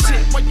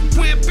 Shit, why you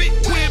whip it,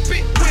 whip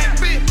it,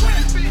 whip it.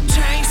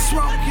 Chain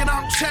smoking,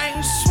 I'm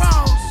chain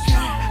smoking.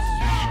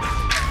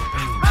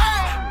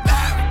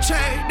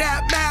 Chain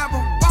that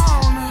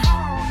marijuana.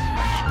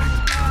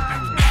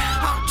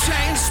 I'm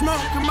chain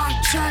smoking, my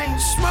chain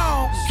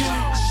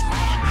smoking.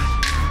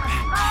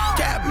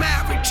 That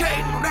marriage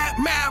chain, that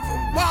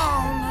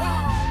marijuana.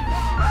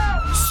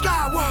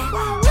 Skywalk.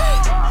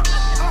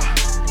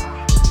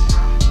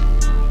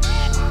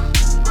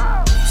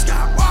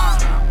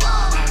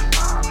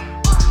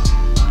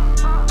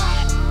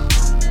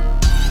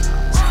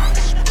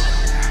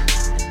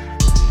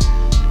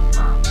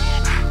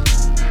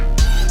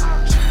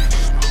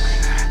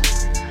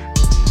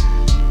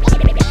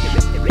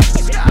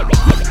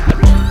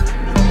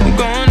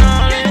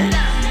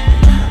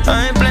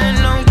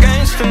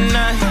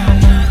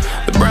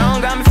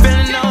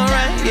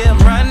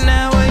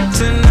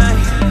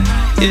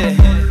 Yeah,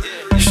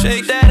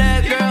 shake that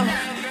ass, girl.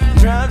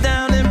 Drop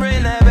down and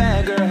bring that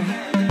back, girl.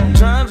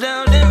 Drop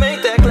down and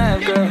make that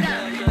clap, girl.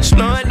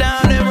 Slow it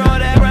down and roll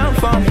that round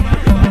for me.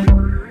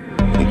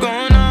 I'm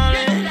going all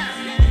in.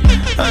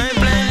 I ain't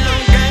playing no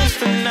games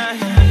tonight.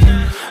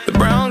 The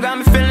brown got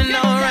me feeling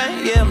alright.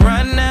 Yeah, I'm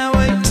riding that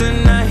way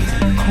tonight.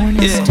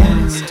 Yeah,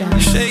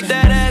 shake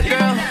that ass,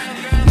 girl.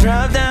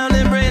 Drop down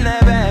and bring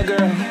that back,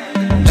 girl.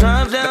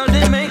 Drop down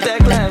and make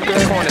that clap,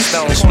 girl.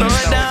 Cornerstone. Slow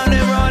it down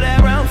and roll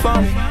that round for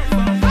me.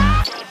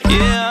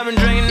 Yeah, I've been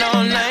drinking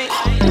all night.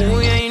 Ooh,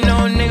 yeah, you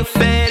know a nigga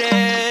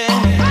faded.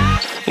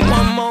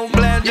 One more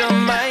glass just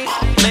might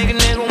make a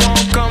nigga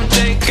won't come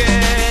take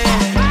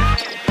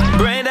it.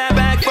 Bring that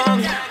back for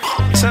me.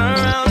 Turn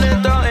around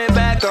and throw it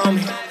back on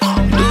me.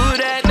 Do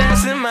that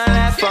dance in my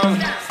lap for me.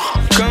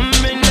 Come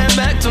bring that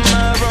back to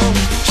my room.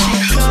 She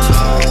cold,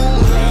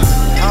 she's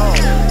so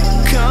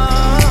cold.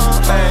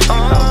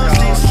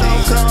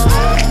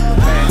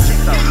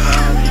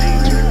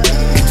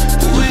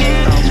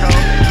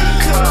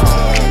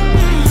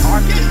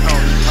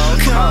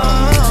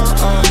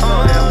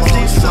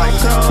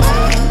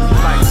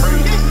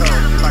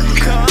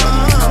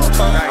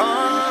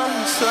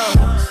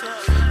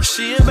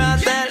 She about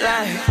that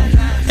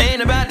life,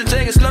 ain't about to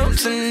take it slow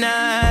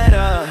tonight.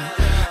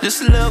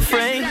 Just a little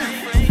frame,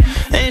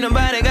 ain't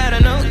nobody gotta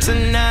know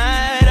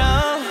tonight.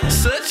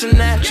 Such a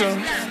natural,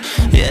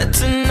 yeah,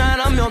 tonight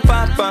I'm your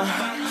papa.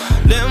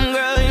 Them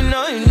girl, you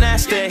know you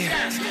nasty.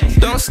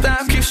 Don't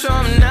stop, keep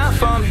showing out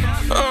for me.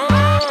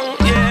 Oh,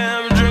 yeah,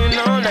 I'm drinking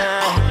all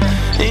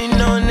night. Ain't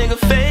no nigga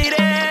faded.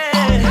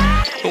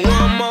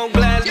 One more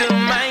glass, just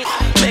might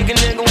make a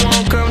nigga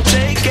won't come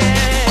take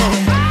it.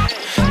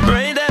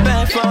 Bring that back.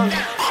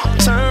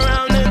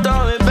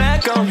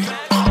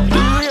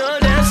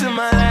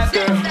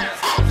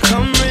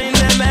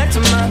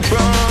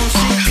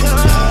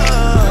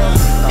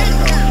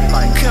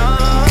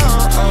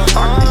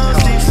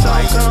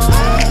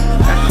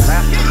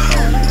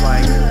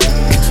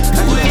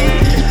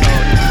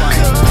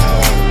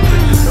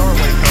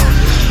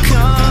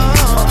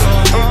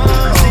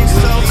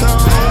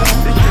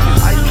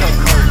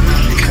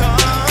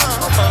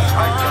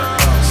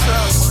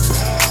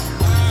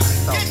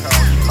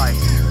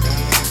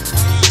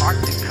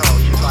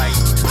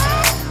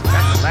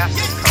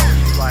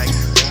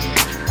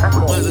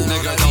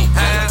 nigga don't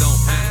panic.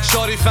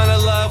 Shorty fell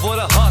in love with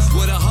a hustle.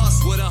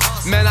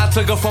 Man, I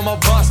took her from a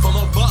bus.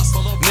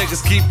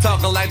 Niggas keep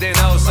talking like they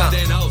know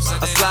something.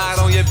 I slide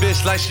on your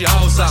bitch like she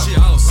hoes something.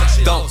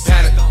 Don't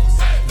panic,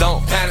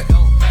 don't panic.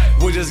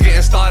 We just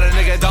getting started,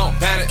 nigga, don't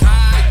panic.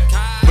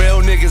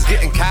 Real niggas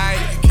getting kite.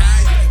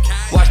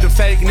 Watch the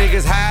fake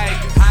niggas hide.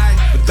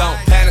 But don't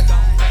panic,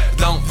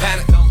 don't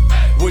panic.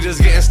 We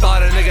just getting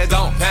started, nigga,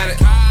 don't panic.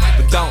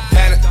 But don't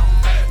panic,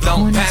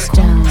 don't panic.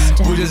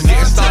 We just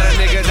getting started,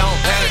 nigga, don't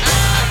panic.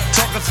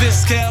 Talking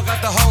fifth scale,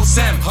 got the whole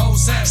salmon.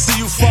 See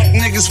you fuck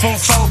niggas from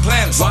 4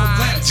 planets.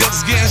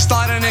 Just getting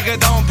started, nigga,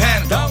 don't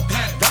panic.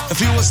 If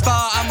you a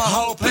star, I'm a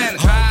whole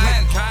planet.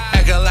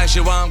 Acting like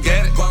you won't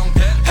get it.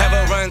 Have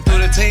her run through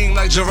the team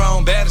like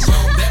Jerome Bettis.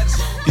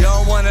 You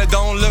don't wanna,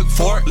 don't look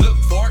for it.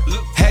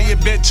 Have your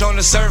bitch on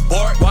the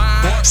surfboard.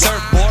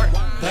 Surfboard,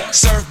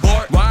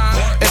 surfboard.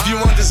 If you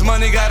want this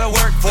money, gotta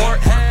work for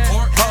it.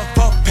 Puff,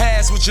 puff,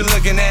 pass what you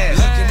looking at.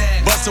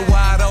 Bust it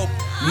wide open,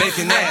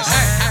 making ass.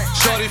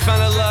 Shorty fell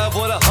in love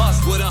with a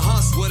hustle.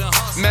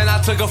 Man,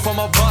 I took her from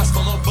a bus.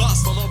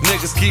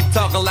 Niggas keep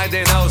talking like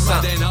they know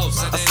something.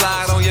 I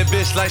slide on your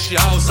bitch like she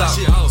hoes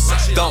something.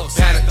 Don't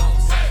panic,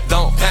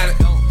 don't panic.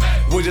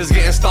 We just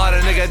getting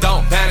started, nigga,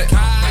 don't panic.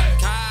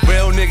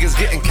 Real niggas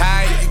getting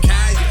kite.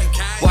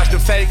 Watch the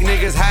fake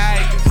niggas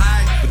hide.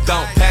 But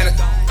don't panic,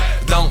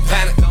 don't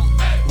panic.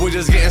 We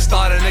just getting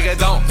started, nigga,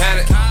 don't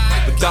panic.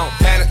 But don't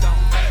panic,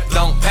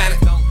 don't panic.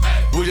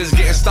 We just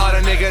getting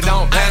started, nigga,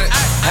 don't panic.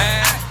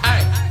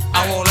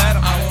 I won't let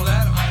em.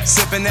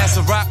 Sippin' that's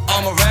a rock,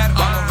 I'm a rat.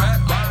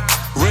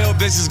 Real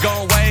bitches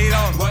gon' wait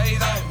on em.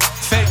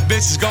 Fake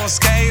bitches gon'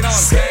 skate on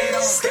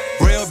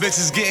em. Real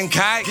bitches getting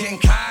kite.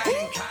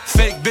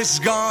 Fake bitches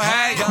gon'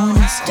 hate.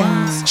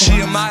 She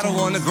a model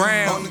on the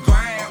ground.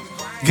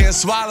 Getting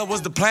swallowed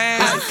was the plan.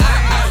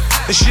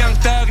 This young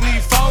thug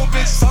need 4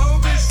 bitches.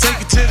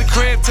 Take it to the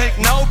crib, take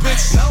no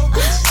bitches.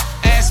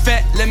 Ass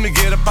fat, let me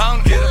get up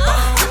on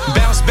it.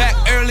 Bounce back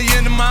early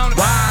in the morning.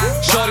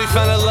 Shorty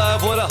fell in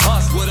love with a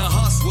hustle.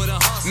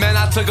 Man,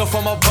 I took her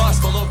from a bus.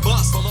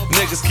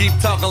 Niggas keep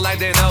talking like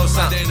they know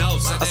something.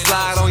 I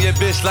slide on your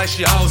bitch like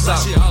she hoes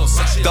something.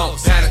 Don't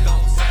panic,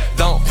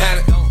 don't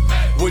panic.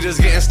 We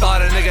just getting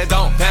started, nigga,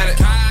 don't panic.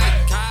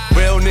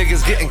 Real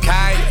niggas getting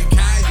kite.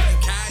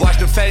 Watch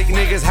the fake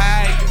niggas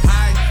hide.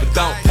 But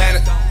don't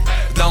panic,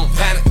 don't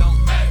panic.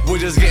 We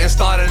just getting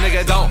started,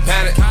 nigga, don't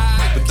panic.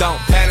 But don't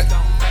panic,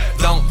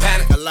 don't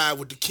panic. I lied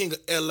with the king of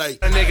LA.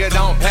 Nigga,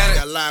 don't panic.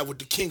 I lied with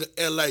the king of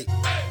LA.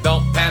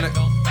 Don't panic.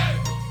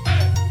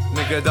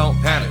 Nigga, don't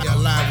panic. I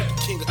lied with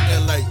the king of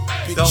LA.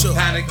 Big don't Chuck.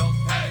 Panic.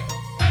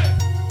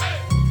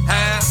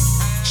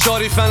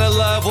 Shorty fell in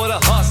love with a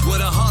hustle.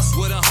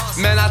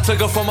 Man, I took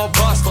her from a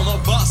bus.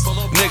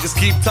 Niggas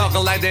keep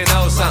talking like they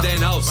know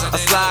something. I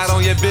slide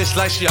on your bitch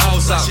like she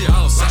hoes something.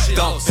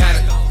 Don't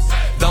panic,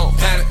 don't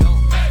panic.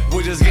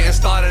 We just getting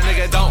started,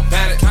 nigga, don't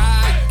panic.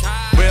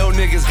 Real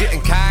niggas getting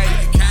kite.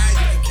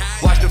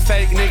 Watch the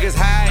fake niggas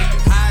hide.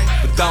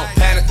 But don't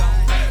panic,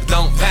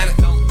 don't panic.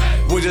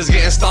 We just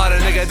getting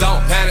started, nigga,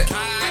 don't panic.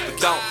 But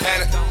don't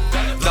panic,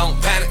 don't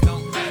panic.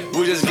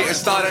 We just getting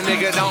started,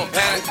 nigga, don't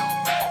panic.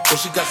 Well,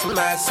 she got some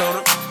ass on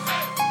her,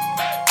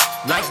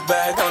 nice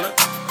bag on her,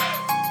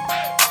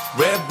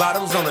 red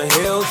bottoms on her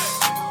heels.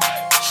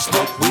 She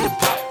smoke weed and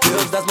pop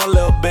pills, that's my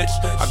little bitch.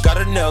 I got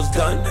her nails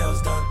done,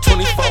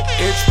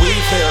 24-inch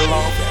weave hair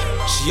long.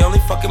 She only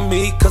fucking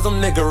me cause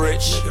I'm nigga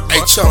rich. Hey,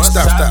 Chunk,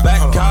 stop.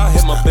 Back, Hold on. I'll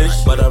hit my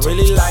bitch, but I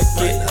really like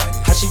it.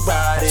 How she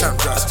ride it?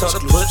 I told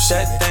her put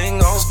that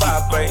thing on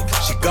vibrate.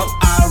 She go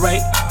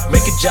irate,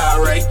 make it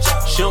gyrate.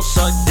 She don't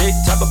suck dick,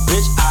 type of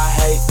bitch I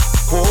hate.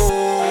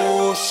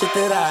 Whoa, shit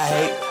that I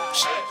hate.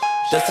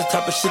 That's the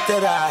type of shit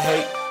that I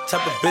hate.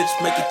 Type of bitch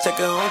make you take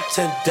her on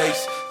 10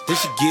 dates. Then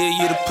she give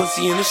you the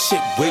pussy and the shit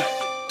weak.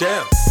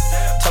 Damn,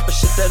 type of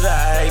shit that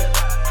I hate.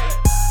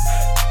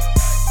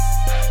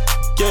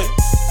 Yeah,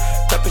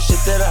 type of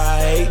shit that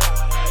I hate.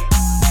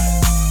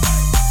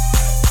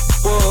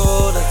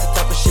 Whoa, that's the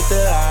type of shit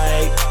that I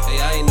hate.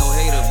 Hey, I ain't no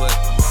hater, but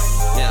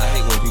yeah, I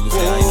hate when people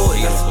say I ain't no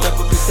hater. That's the type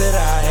of bitch that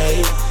I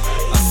hate.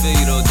 I feel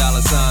you though,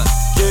 $sign.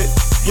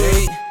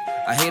 Yeah.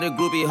 I hate a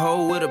groupie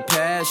hoe with a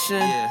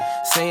passion.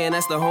 Saying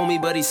that's the homie,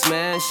 but he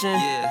smashing.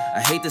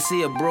 I hate to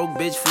see a broke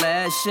bitch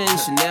flashing.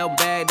 Chanel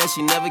bag that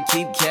she never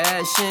keep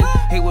cashing.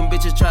 Hate when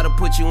bitches try to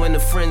put you in the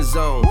friend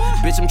zone.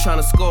 Bitch, I'm trying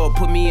to score,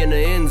 put me in the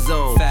end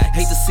zone.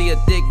 Hate to see a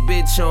thick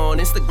bitch on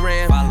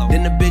Instagram.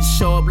 Then the bitch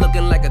show up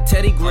looking like a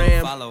Teddy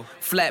Graham.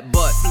 Flat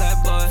butt,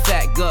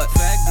 fat gut,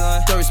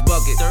 thirst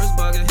bucket.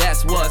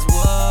 That's what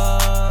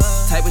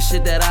type of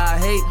shit that I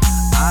hate.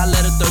 I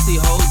let a thirsty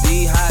hoe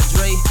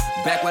dehydrate.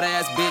 Backward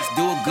ass bitch,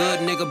 do a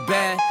good nigga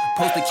bad.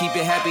 Supposed to keep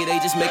it happy, they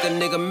just make a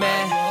nigga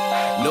mad.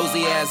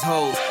 Nosy ass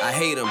hoes, I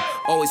hate them.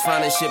 Always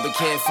finding shit but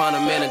can't find a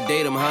man to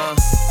date them, huh?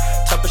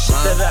 Type of shit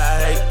that I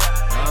hate.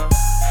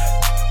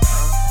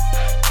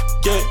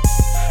 Yeah,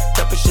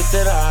 type of shit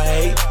that I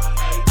hate.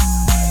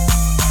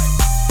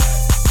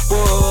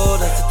 Whoa,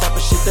 that's the type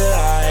of shit that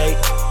I hate.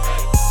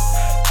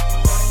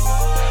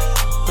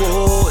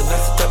 Whoa, and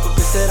that's the type of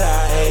bitch that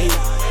I hate.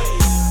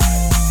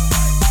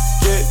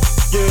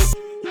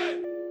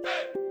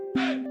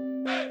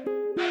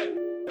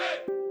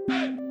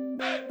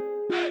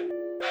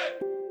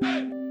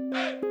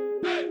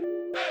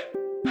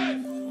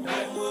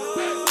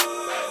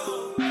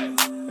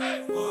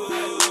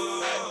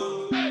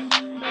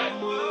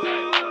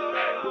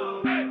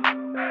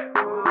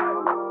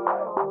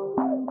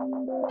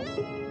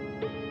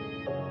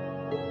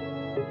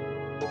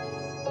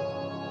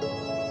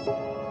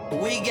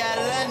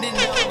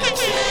 Brandon on the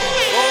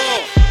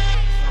track.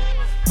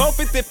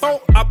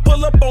 454, I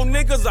pull up on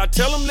niggas, I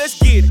tell them let's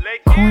get it.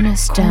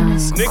 Cornerstone,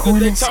 Niggas,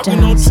 they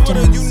talking on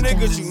Twitter, you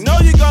niggas, you know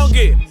you gon'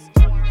 get it.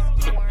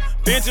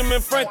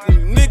 Benjamin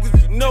Franklin,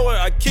 niggas, you know it,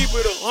 I keep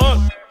it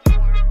 100.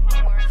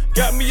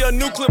 Got me a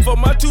new clip for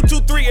my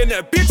 223 and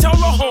that bitch on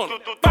the horn.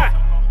 Bye.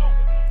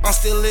 I'm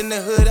still in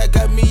the hood, I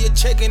got me a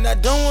check and I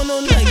don't want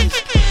no niggas.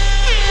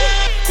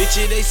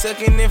 Bitches, they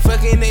sucking and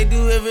fucking, they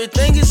do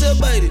everything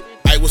except bite it.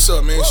 Hey, what's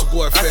up, man? It's your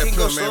boy Fat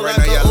Plum, man. Right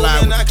now, y'all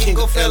live with the king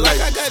of LA.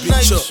 Big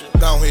Chuck,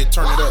 down here,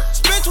 turn it up.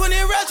 Spent 20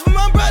 racks for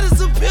my brothers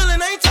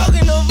appealing, ain't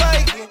talking no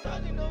Viking.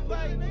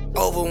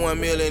 Over 1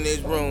 million in this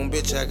room,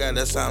 bitch, I got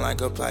that sound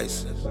like a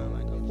place.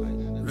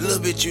 Little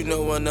bit you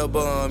know when the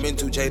bomb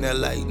into chain that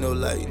light, no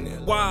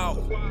lightning.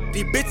 Wow,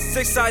 these bitches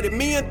excited.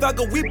 Me and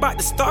Thugger, we bout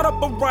to start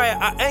up a riot.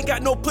 I ain't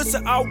got no pussy,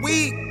 all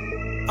weed.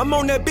 I'm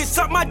on that bitch,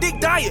 suck my dick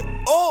diet.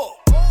 Oh,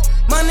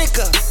 my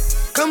nigga,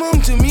 come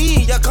home to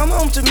me, yeah, come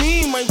home to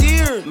me, my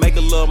dear. Make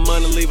a little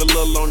money, leave a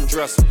little on the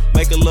dresser.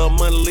 Make a little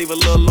money, leave a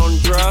little on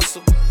the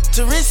dresser.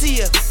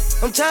 Teresia,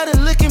 I'm tired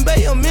of looking,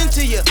 babe, I'm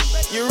into you.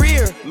 Your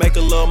rear. Make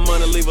a little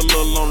money, leave a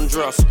little on the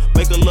dresser.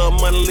 Make a little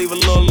money, leave a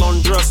little on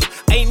the dresser.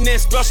 Ain't that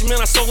special,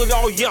 man, I sold it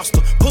all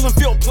yesterday. Pulling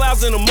Field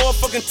Plaza in a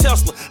motherfucking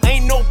Tesla.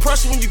 Ain't no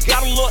pressure when you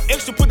got a little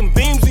extra. Put them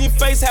beams in your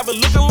face, have it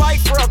looking like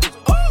freckles.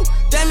 Ooh,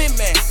 damn it,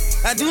 man.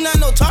 I do not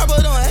know tar,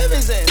 but on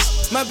heaven's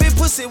ass. My big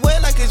pussy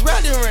wet like it's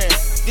riding ran.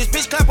 This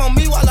bitch clap on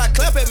me while I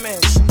clap at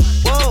man.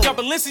 Whoa. Got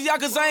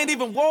Balenciagas, I ain't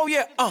even whoa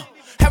yet.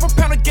 Have a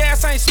pound of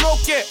gas, I ain't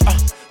smoke yet.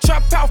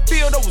 Trap out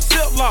field over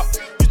Ziploc.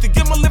 Used to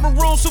get my living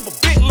room super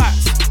big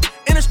lots.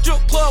 In a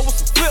strip club with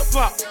some flip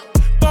flops.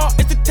 Ball,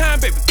 it's the time,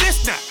 baby,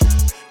 this not.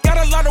 Got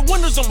a lot of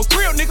windows on my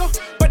grill, nigga.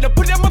 But to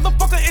put that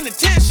motherfucker in the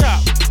tent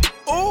shop.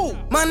 Ooh,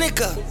 my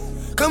nigga,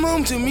 come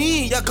home to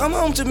me, yeah, come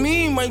home to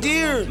me, my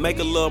dear. Make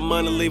a little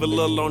money, leave a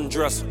little on the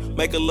dresser.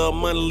 Make a little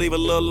money, leave a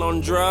little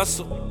on the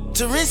dresser.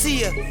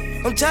 Teresia,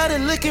 I'm tired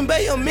of looking,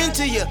 babe, I'm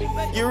into you.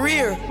 Your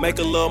rear. Make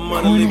a little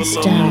money, leave a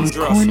little on the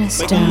dresser.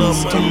 Make a little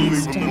money,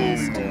 leave a little.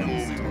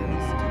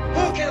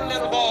 Who killed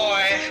little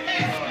boy?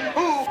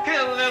 Who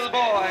killed little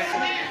boy?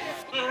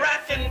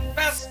 Rat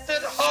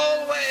infested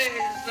hallways.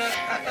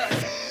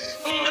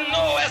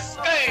 No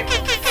escape.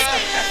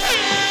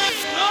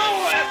 No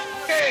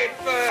escape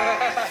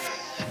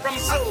from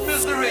such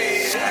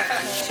misery.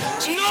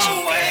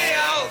 No way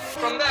out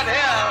from that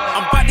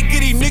hell. I'm about to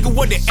get these niggas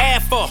what they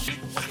ask for.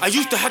 I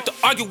used to have to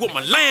argue with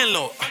my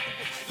landlord.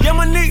 Yeah,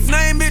 my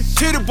nickname is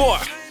Titty Boy.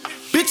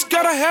 Bitch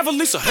gotta have at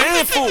least a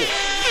handful.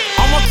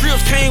 All my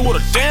grills came with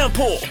a damn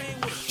pull.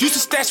 Used to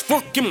stash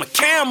work in my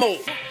camo.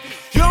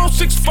 You on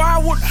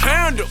 6'5" with a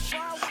handle.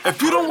 If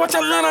you don't watch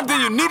Atlanta,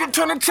 then you need to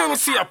turn the channel.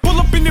 See, I pull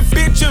up in this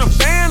bitch in a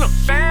phantom.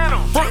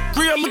 Front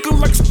grill looking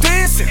like it's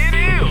dancing.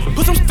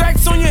 Put some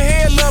stacks on your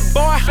head, little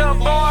boy.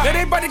 Let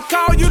everybody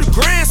call you the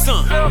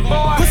grandson.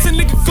 Pussy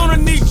nigga gonna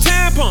need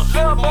tampon.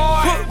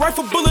 Put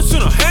rifle bullets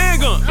in a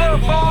handgun.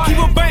 Keep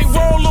a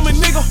bankroll on me,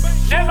 nigga.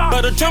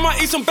 By the time I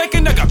eat some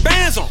bacon, I got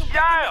bands on.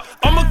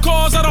 All my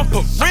cars, I don't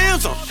put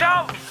rims on.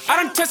 I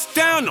done touched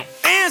down, no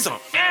hands on.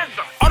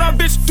 All that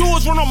bitch do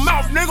is run her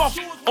mouth, nigga.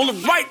 On the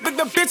right, but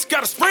the bitch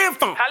got a spraying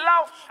phone.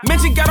 Man,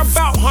 she got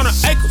about 100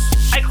 acres.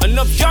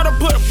 Enough y'all to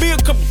put a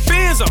couple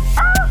bins up.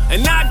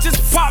 And now I just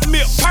pop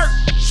me a perk.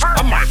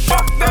 I might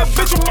fuck that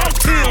bitch with my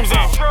Tim's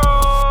on.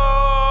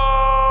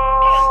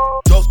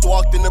 Just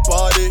walked in the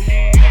party.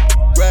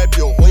 Grab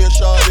your Hoya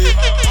shawty.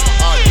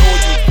 I know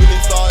you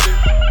feeling sorry.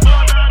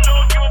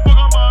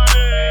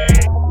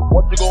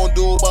 What you gonna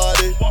do about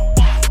it?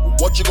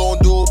 What you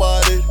gonna do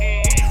about it?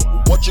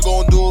 What you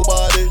gonna do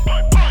about it?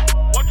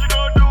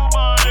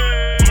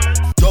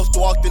 Just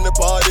walked in the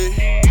party.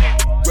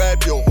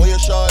 Grab your Hoya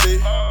shawty.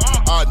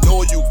 I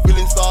know you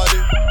feeling sorry.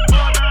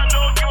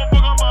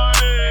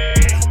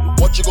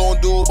 What you gonna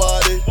do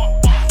about it?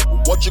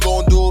 What you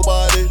gonna do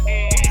about it?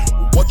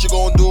 What you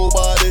gonna do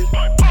about it?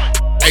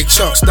 Hey,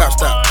 Chunk, stop.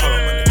 Hold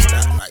on, my nigga,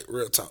 stop. Like,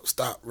 real talk,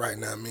 stop right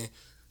now, man.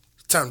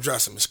 Time to drop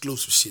some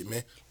exclusive shit,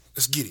 man.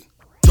 Let's get it.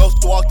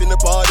 Just walked in the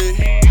party.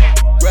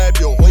 Grab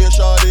your Hoya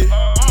shawty.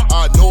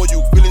 I know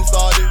you feeling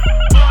sorry.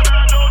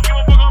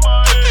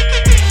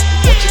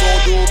 What you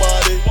gonna do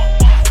about it?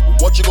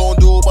 What you gonna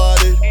do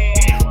about it?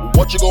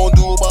 What you gonna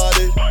do about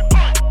it?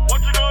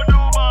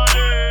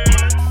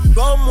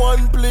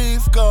 Someone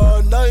please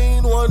call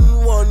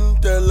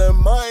 911. Tell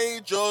them I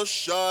just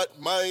shot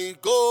my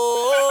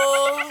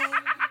gun.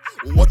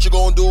 What you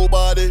gonna do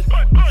about it?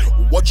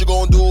 What you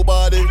gonna do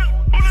about it?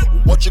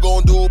 What you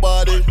gonna do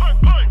about it?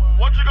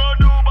 What you gonna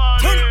do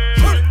about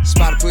it?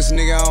 Spot a pussy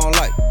nigga I don't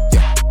like.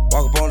 Yeah.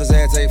 Walk up on his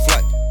ass, take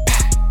flight.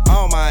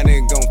 All my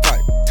nigga gon'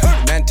 fight.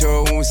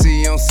 Mandatory when we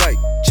see you on sight.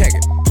 Check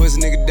it.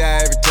 Pussy nigga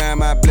die every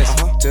time I bless it.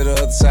 To the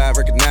other side,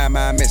 recognize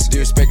my message. Do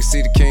respect to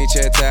see the king,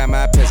 chat tie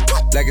my peasant.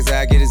 Black as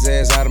I get his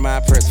ass out of my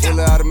presence. Full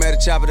of automatic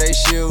chopper, they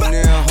shootin'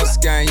 them.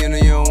 Hustle gang, you know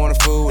you don't wanna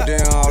fool with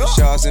them. All the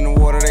sharks in the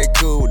water, they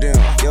cool with them.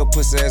 Yo,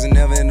 pussy ass ain't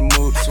never in the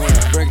mood to swim.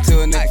 Bring it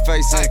to a nigga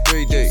face in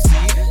 3D.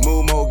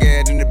 Move more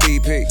gas than the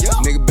BP.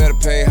 Nigga better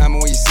pay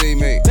homie when you see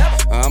me.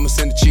 I'ma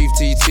send the chief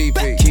to your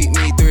TP.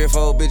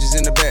 bitches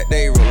in the back,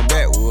 they rollin'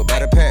 backwood. By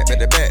the pack, back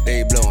to back,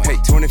 they blowin'. Hey,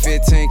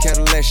 2015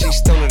 Cadillac, she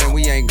stole it, and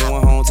we ain't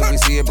going home till we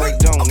see it break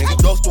down,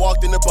 nigga. Just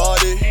walked in the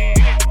party,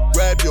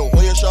 grab your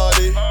Hoya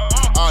shawty.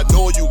 I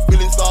know you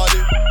feeling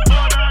sorry.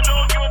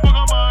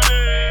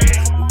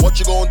 What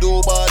you gonna do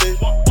about it?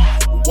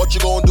 What you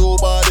gonna do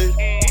about it?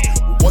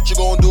 What you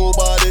gonna do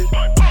about it?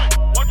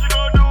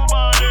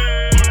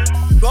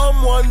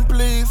 Someone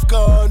please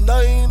call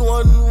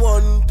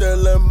 911.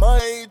 Tell them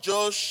I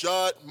just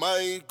shot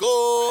my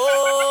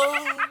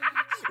gun.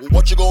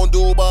 What you gonna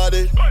do about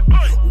it?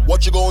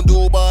 What you gonna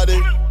do about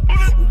it?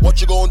 What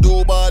you gonna do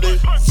about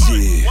it?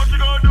 Yeah.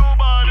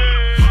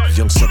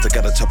 Young Santa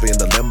got a chopper in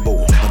the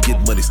Lambo. I'm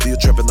getting money, still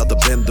trapping out the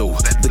bando.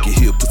 Look at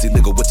here, pussy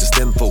nigga, what you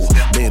stand for?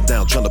 Man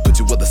down, tryna put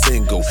you where the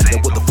sand go.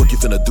 Now what the fuck you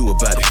finna do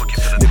about it?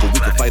 Nigga,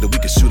 we can fight it, we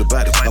can shoot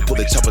about it. I pull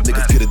that chopper,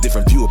 niggas get a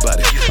different view about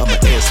it. I'm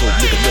an asshole,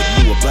 nigga,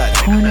 nothing new about it.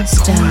 I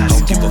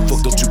don't give a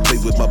fuck, don't you play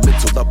with my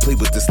mental. I play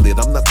with this lid,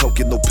 I'm not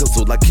talking no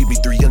pencil. Like keep me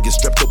 3 youngins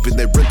strapped up in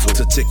that rental.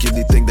 To check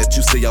anything that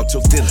you say out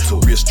your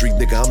dental. Real street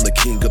nigga, I'm the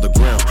king of the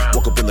ground.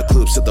 Walk up in the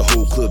club, shut the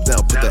whole club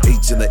down. Put the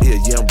H in the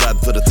air, yeah, I'm riding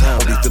for the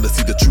town. Only finna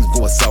see the truth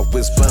going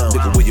southwest bound.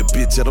 Nigga, where your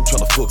bitch at? I'm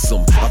tryna fuck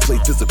some. I play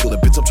physical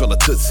and bitch, I'm tryna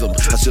touch some.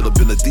 I should've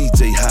been a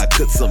DJ, high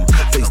cut some.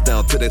 Face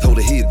down to that hold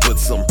the head, but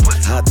some.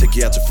 I'll take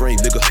you out your frame,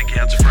 nigga.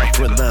 I'm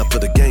front line for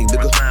the game,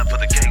 nigga.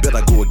 Bet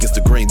I go against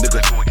the grain,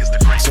 nigga.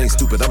 She ain't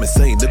stupid, I'm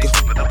insane, nigga.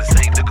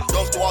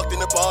 Just walked in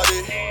the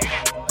party,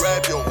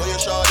 grab your Hoya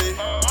shawty.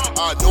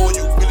 I know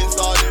you feeling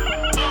sorry.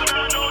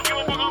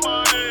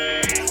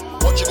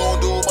 What you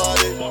gonna do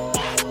about it?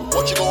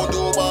 What you gonna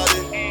do about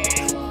it?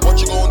 What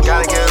you gonna do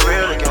Gotta about get it?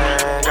 real again,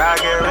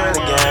 gotta get real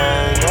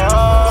again.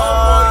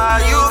 Oh,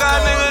 you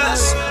got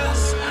niggas,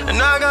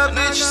 and I got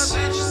bitches.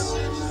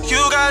 You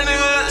got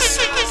niggas,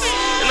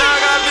 and I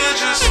got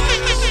bitches.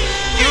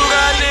 You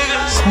got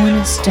niggas,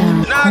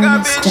 Cornerstone, and I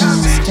got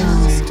bitches.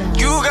 Cornerstone.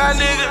 You got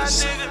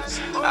niggas.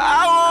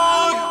 I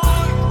want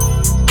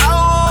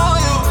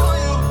you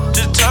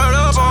to turn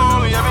up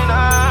on me every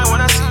night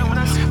when I see you.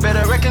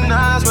 Better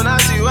recognize when I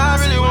see you. I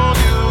really want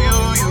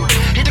you.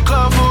 Hit the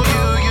club for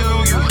you.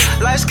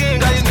 Light skin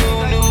got you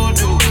new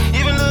do.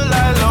 Even look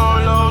like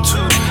long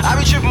too. I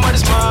be tripping with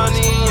this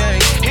money, yeah.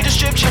 Hit the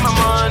strip, check my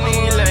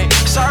money, like.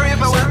 Sorry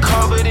if I wear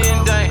covered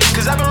in day,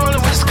 cause I been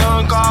rolling with a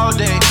skunk all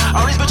day.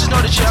 All these bitches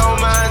know that you on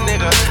my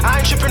nigga. I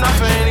ain't tripping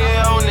off of any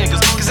old niggas,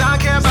 cause I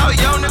don't care about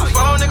yo nigga,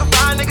 4 nigga,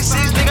 5 nigga,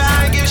 6 nigga.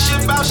 I ain't give a shit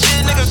about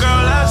shit, nigga,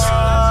 girl, that's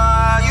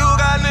you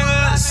got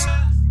niggas,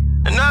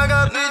 and I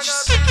got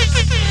bitches.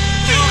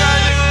 You got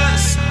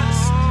niggas,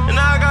 and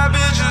I got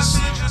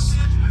bitches.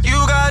 You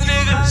got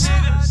niggas,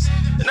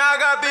 and I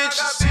got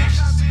bitches.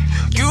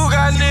 You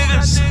got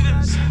niggas.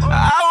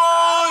 I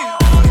want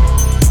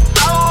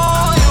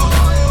you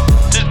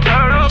to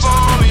turn up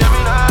on me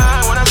every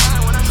night when I see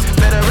you.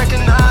 Better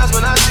recognize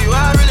when I see you.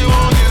 I really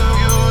want you.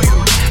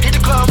 Hit the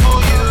club for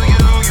you.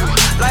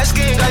 Light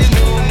skin got you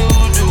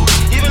new do.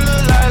 Even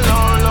look like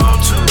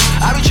long too.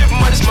 I be tripping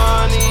with this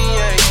money,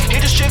 yeah.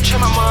 Hit the strip, check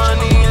my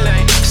money,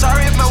 like.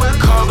 Sorry if my whip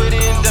covered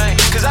in day,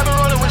 cause I been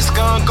rolling with a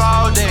skunk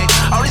all day.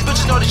 All these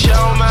bitches know that you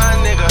on my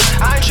nigga.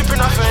 I ain't tripping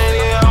off of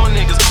any old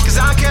niggas, cause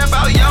I don't care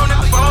about yo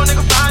nigga, 4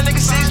 nigga, 5 nigga,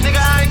 6 nigga.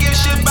 I ain't give a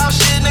shit about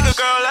shit, nigga,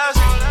 girl, that's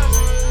me.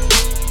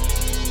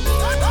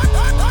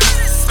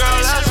 Girl,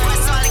 that's me.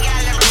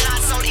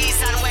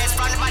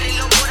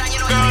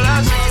 Girl,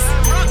 that's me.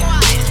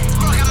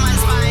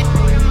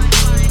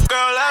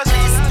 Girl, that's me.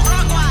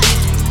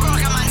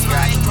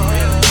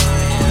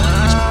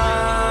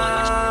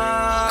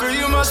 Girl,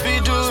 you must be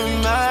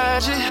doing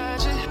magic.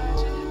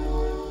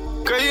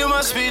 Girl, you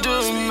must be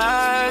doing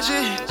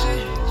magic.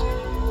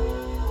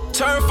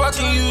 Turn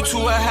fucking you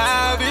to a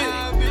habit.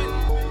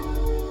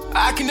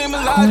 I can name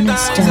a lot of things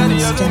that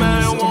the other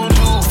man won't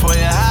do for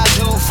you. I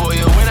do for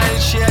you. When I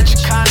ain't shit at your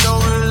condo,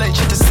 relate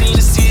you to see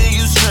you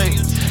straight.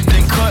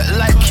 Then cut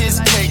like kiss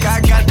cake.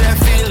 I got that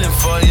feeling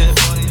for you.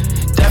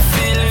 That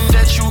feeling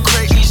that you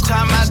crave each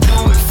time I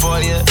do it for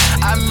you.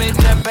 I make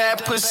that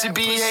bad pussy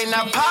be ain't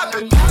not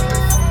poppin'.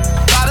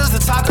 Bottles the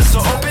topic, so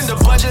open the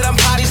budget. I'm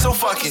potty, so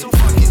fuck it.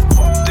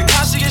 The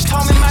concierge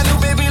told me my new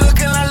baby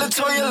looking like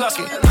Latoya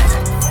Lucky.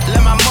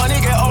 Let my money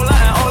get older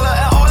and older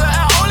and older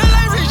and older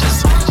like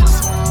Regis.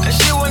 And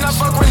she when I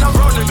fuck with no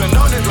bro nigga,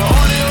 no nigga,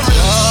 only a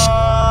real.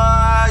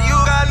 You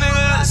got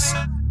niggas,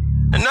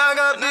 and I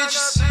got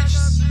bitches.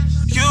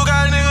 You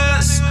got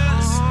niggas,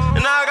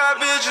 and I got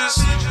bitches.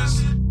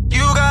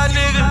 You got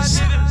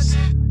niggas,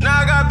 and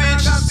I got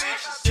bitches.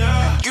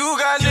 You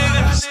got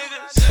niggas.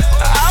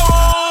 I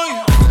want you.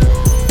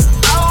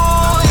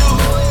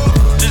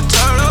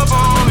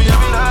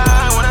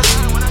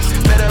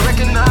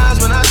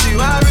 When I see you,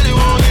 I really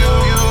want you.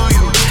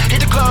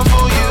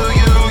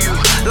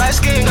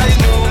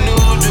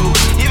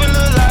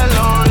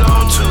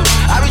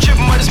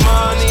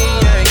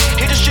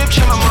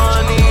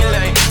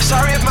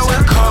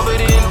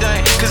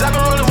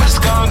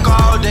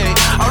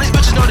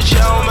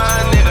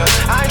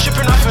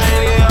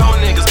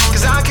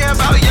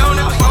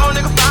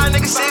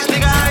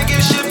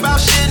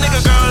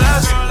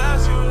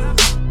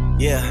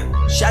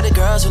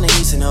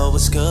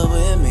 good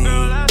with me.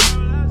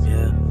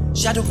 Yeah.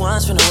 Shot the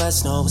ones from the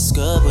west, know what's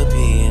good with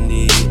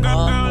P&D.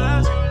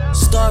 Oh.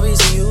 Stories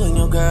of you and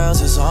your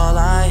girls is all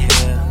I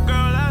hear.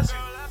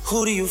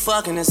 Who do you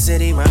fuck in the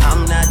city when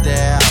I'm not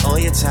there? I owe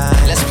you time.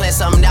 Let's plan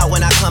something out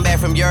when I come back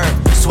from Europe.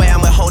 Swear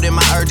I'm withholding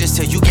my urges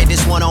till you get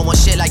this one-on-one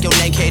shit like your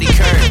name Katie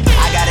Couric.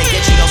 I gotta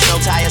get you those snow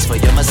tires for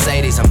your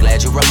Mercedes. I'm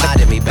glad you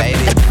reminded me, baby.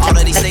 All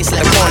of these things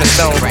let me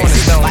Cornerstone,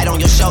 crazy. Bite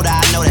on your shoulder,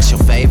 I know that's your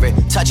favorite.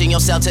 Touching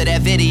yourself to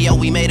that video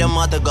we made a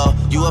month ago.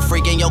 You a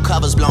freak and your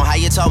cover's blown. How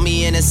you told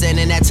me innocent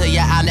and that to you,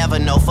 I never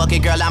know. Fuck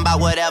it, girl, I'm about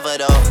whatever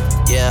though.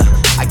 Yeah,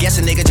 I guess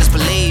a nigga just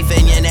believe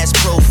in you and that's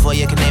proof for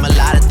you. Can name a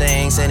lot of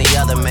things any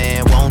other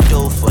man won't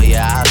do for you.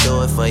 I'll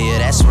do it for you,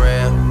 that's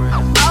real.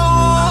 I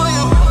want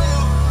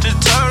you to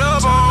turn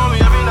up on me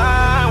every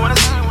night when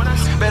I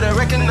see you. Better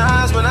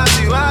recognize when I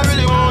see you, I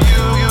really want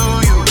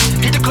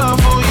you. Hit the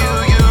club for you.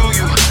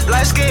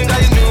 Light skin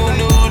got you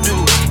new do.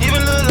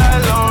 Even look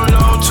like long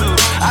too.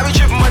 I be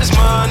tripping with this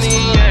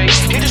money, yeah.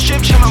 Hit the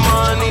strip, check my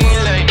money,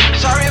 like.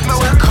 Sorry if my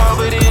well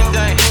covered in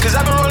day, cause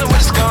I been rolling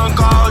with this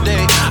skunk all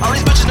day. All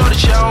these bitches know that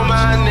you're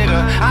my nigga.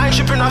 I ain't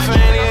tripping off of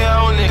any of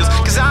y'all niggas,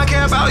 cause I don't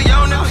care about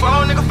yo nigga,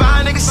 4 nigga,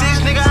 5 nigga,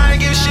 6 nigga. I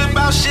ain't give a shit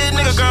about shit,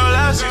 nigga, girl,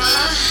 that's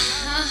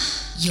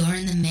you. You're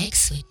in the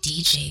mix with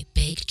DJ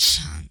Big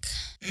Chunk.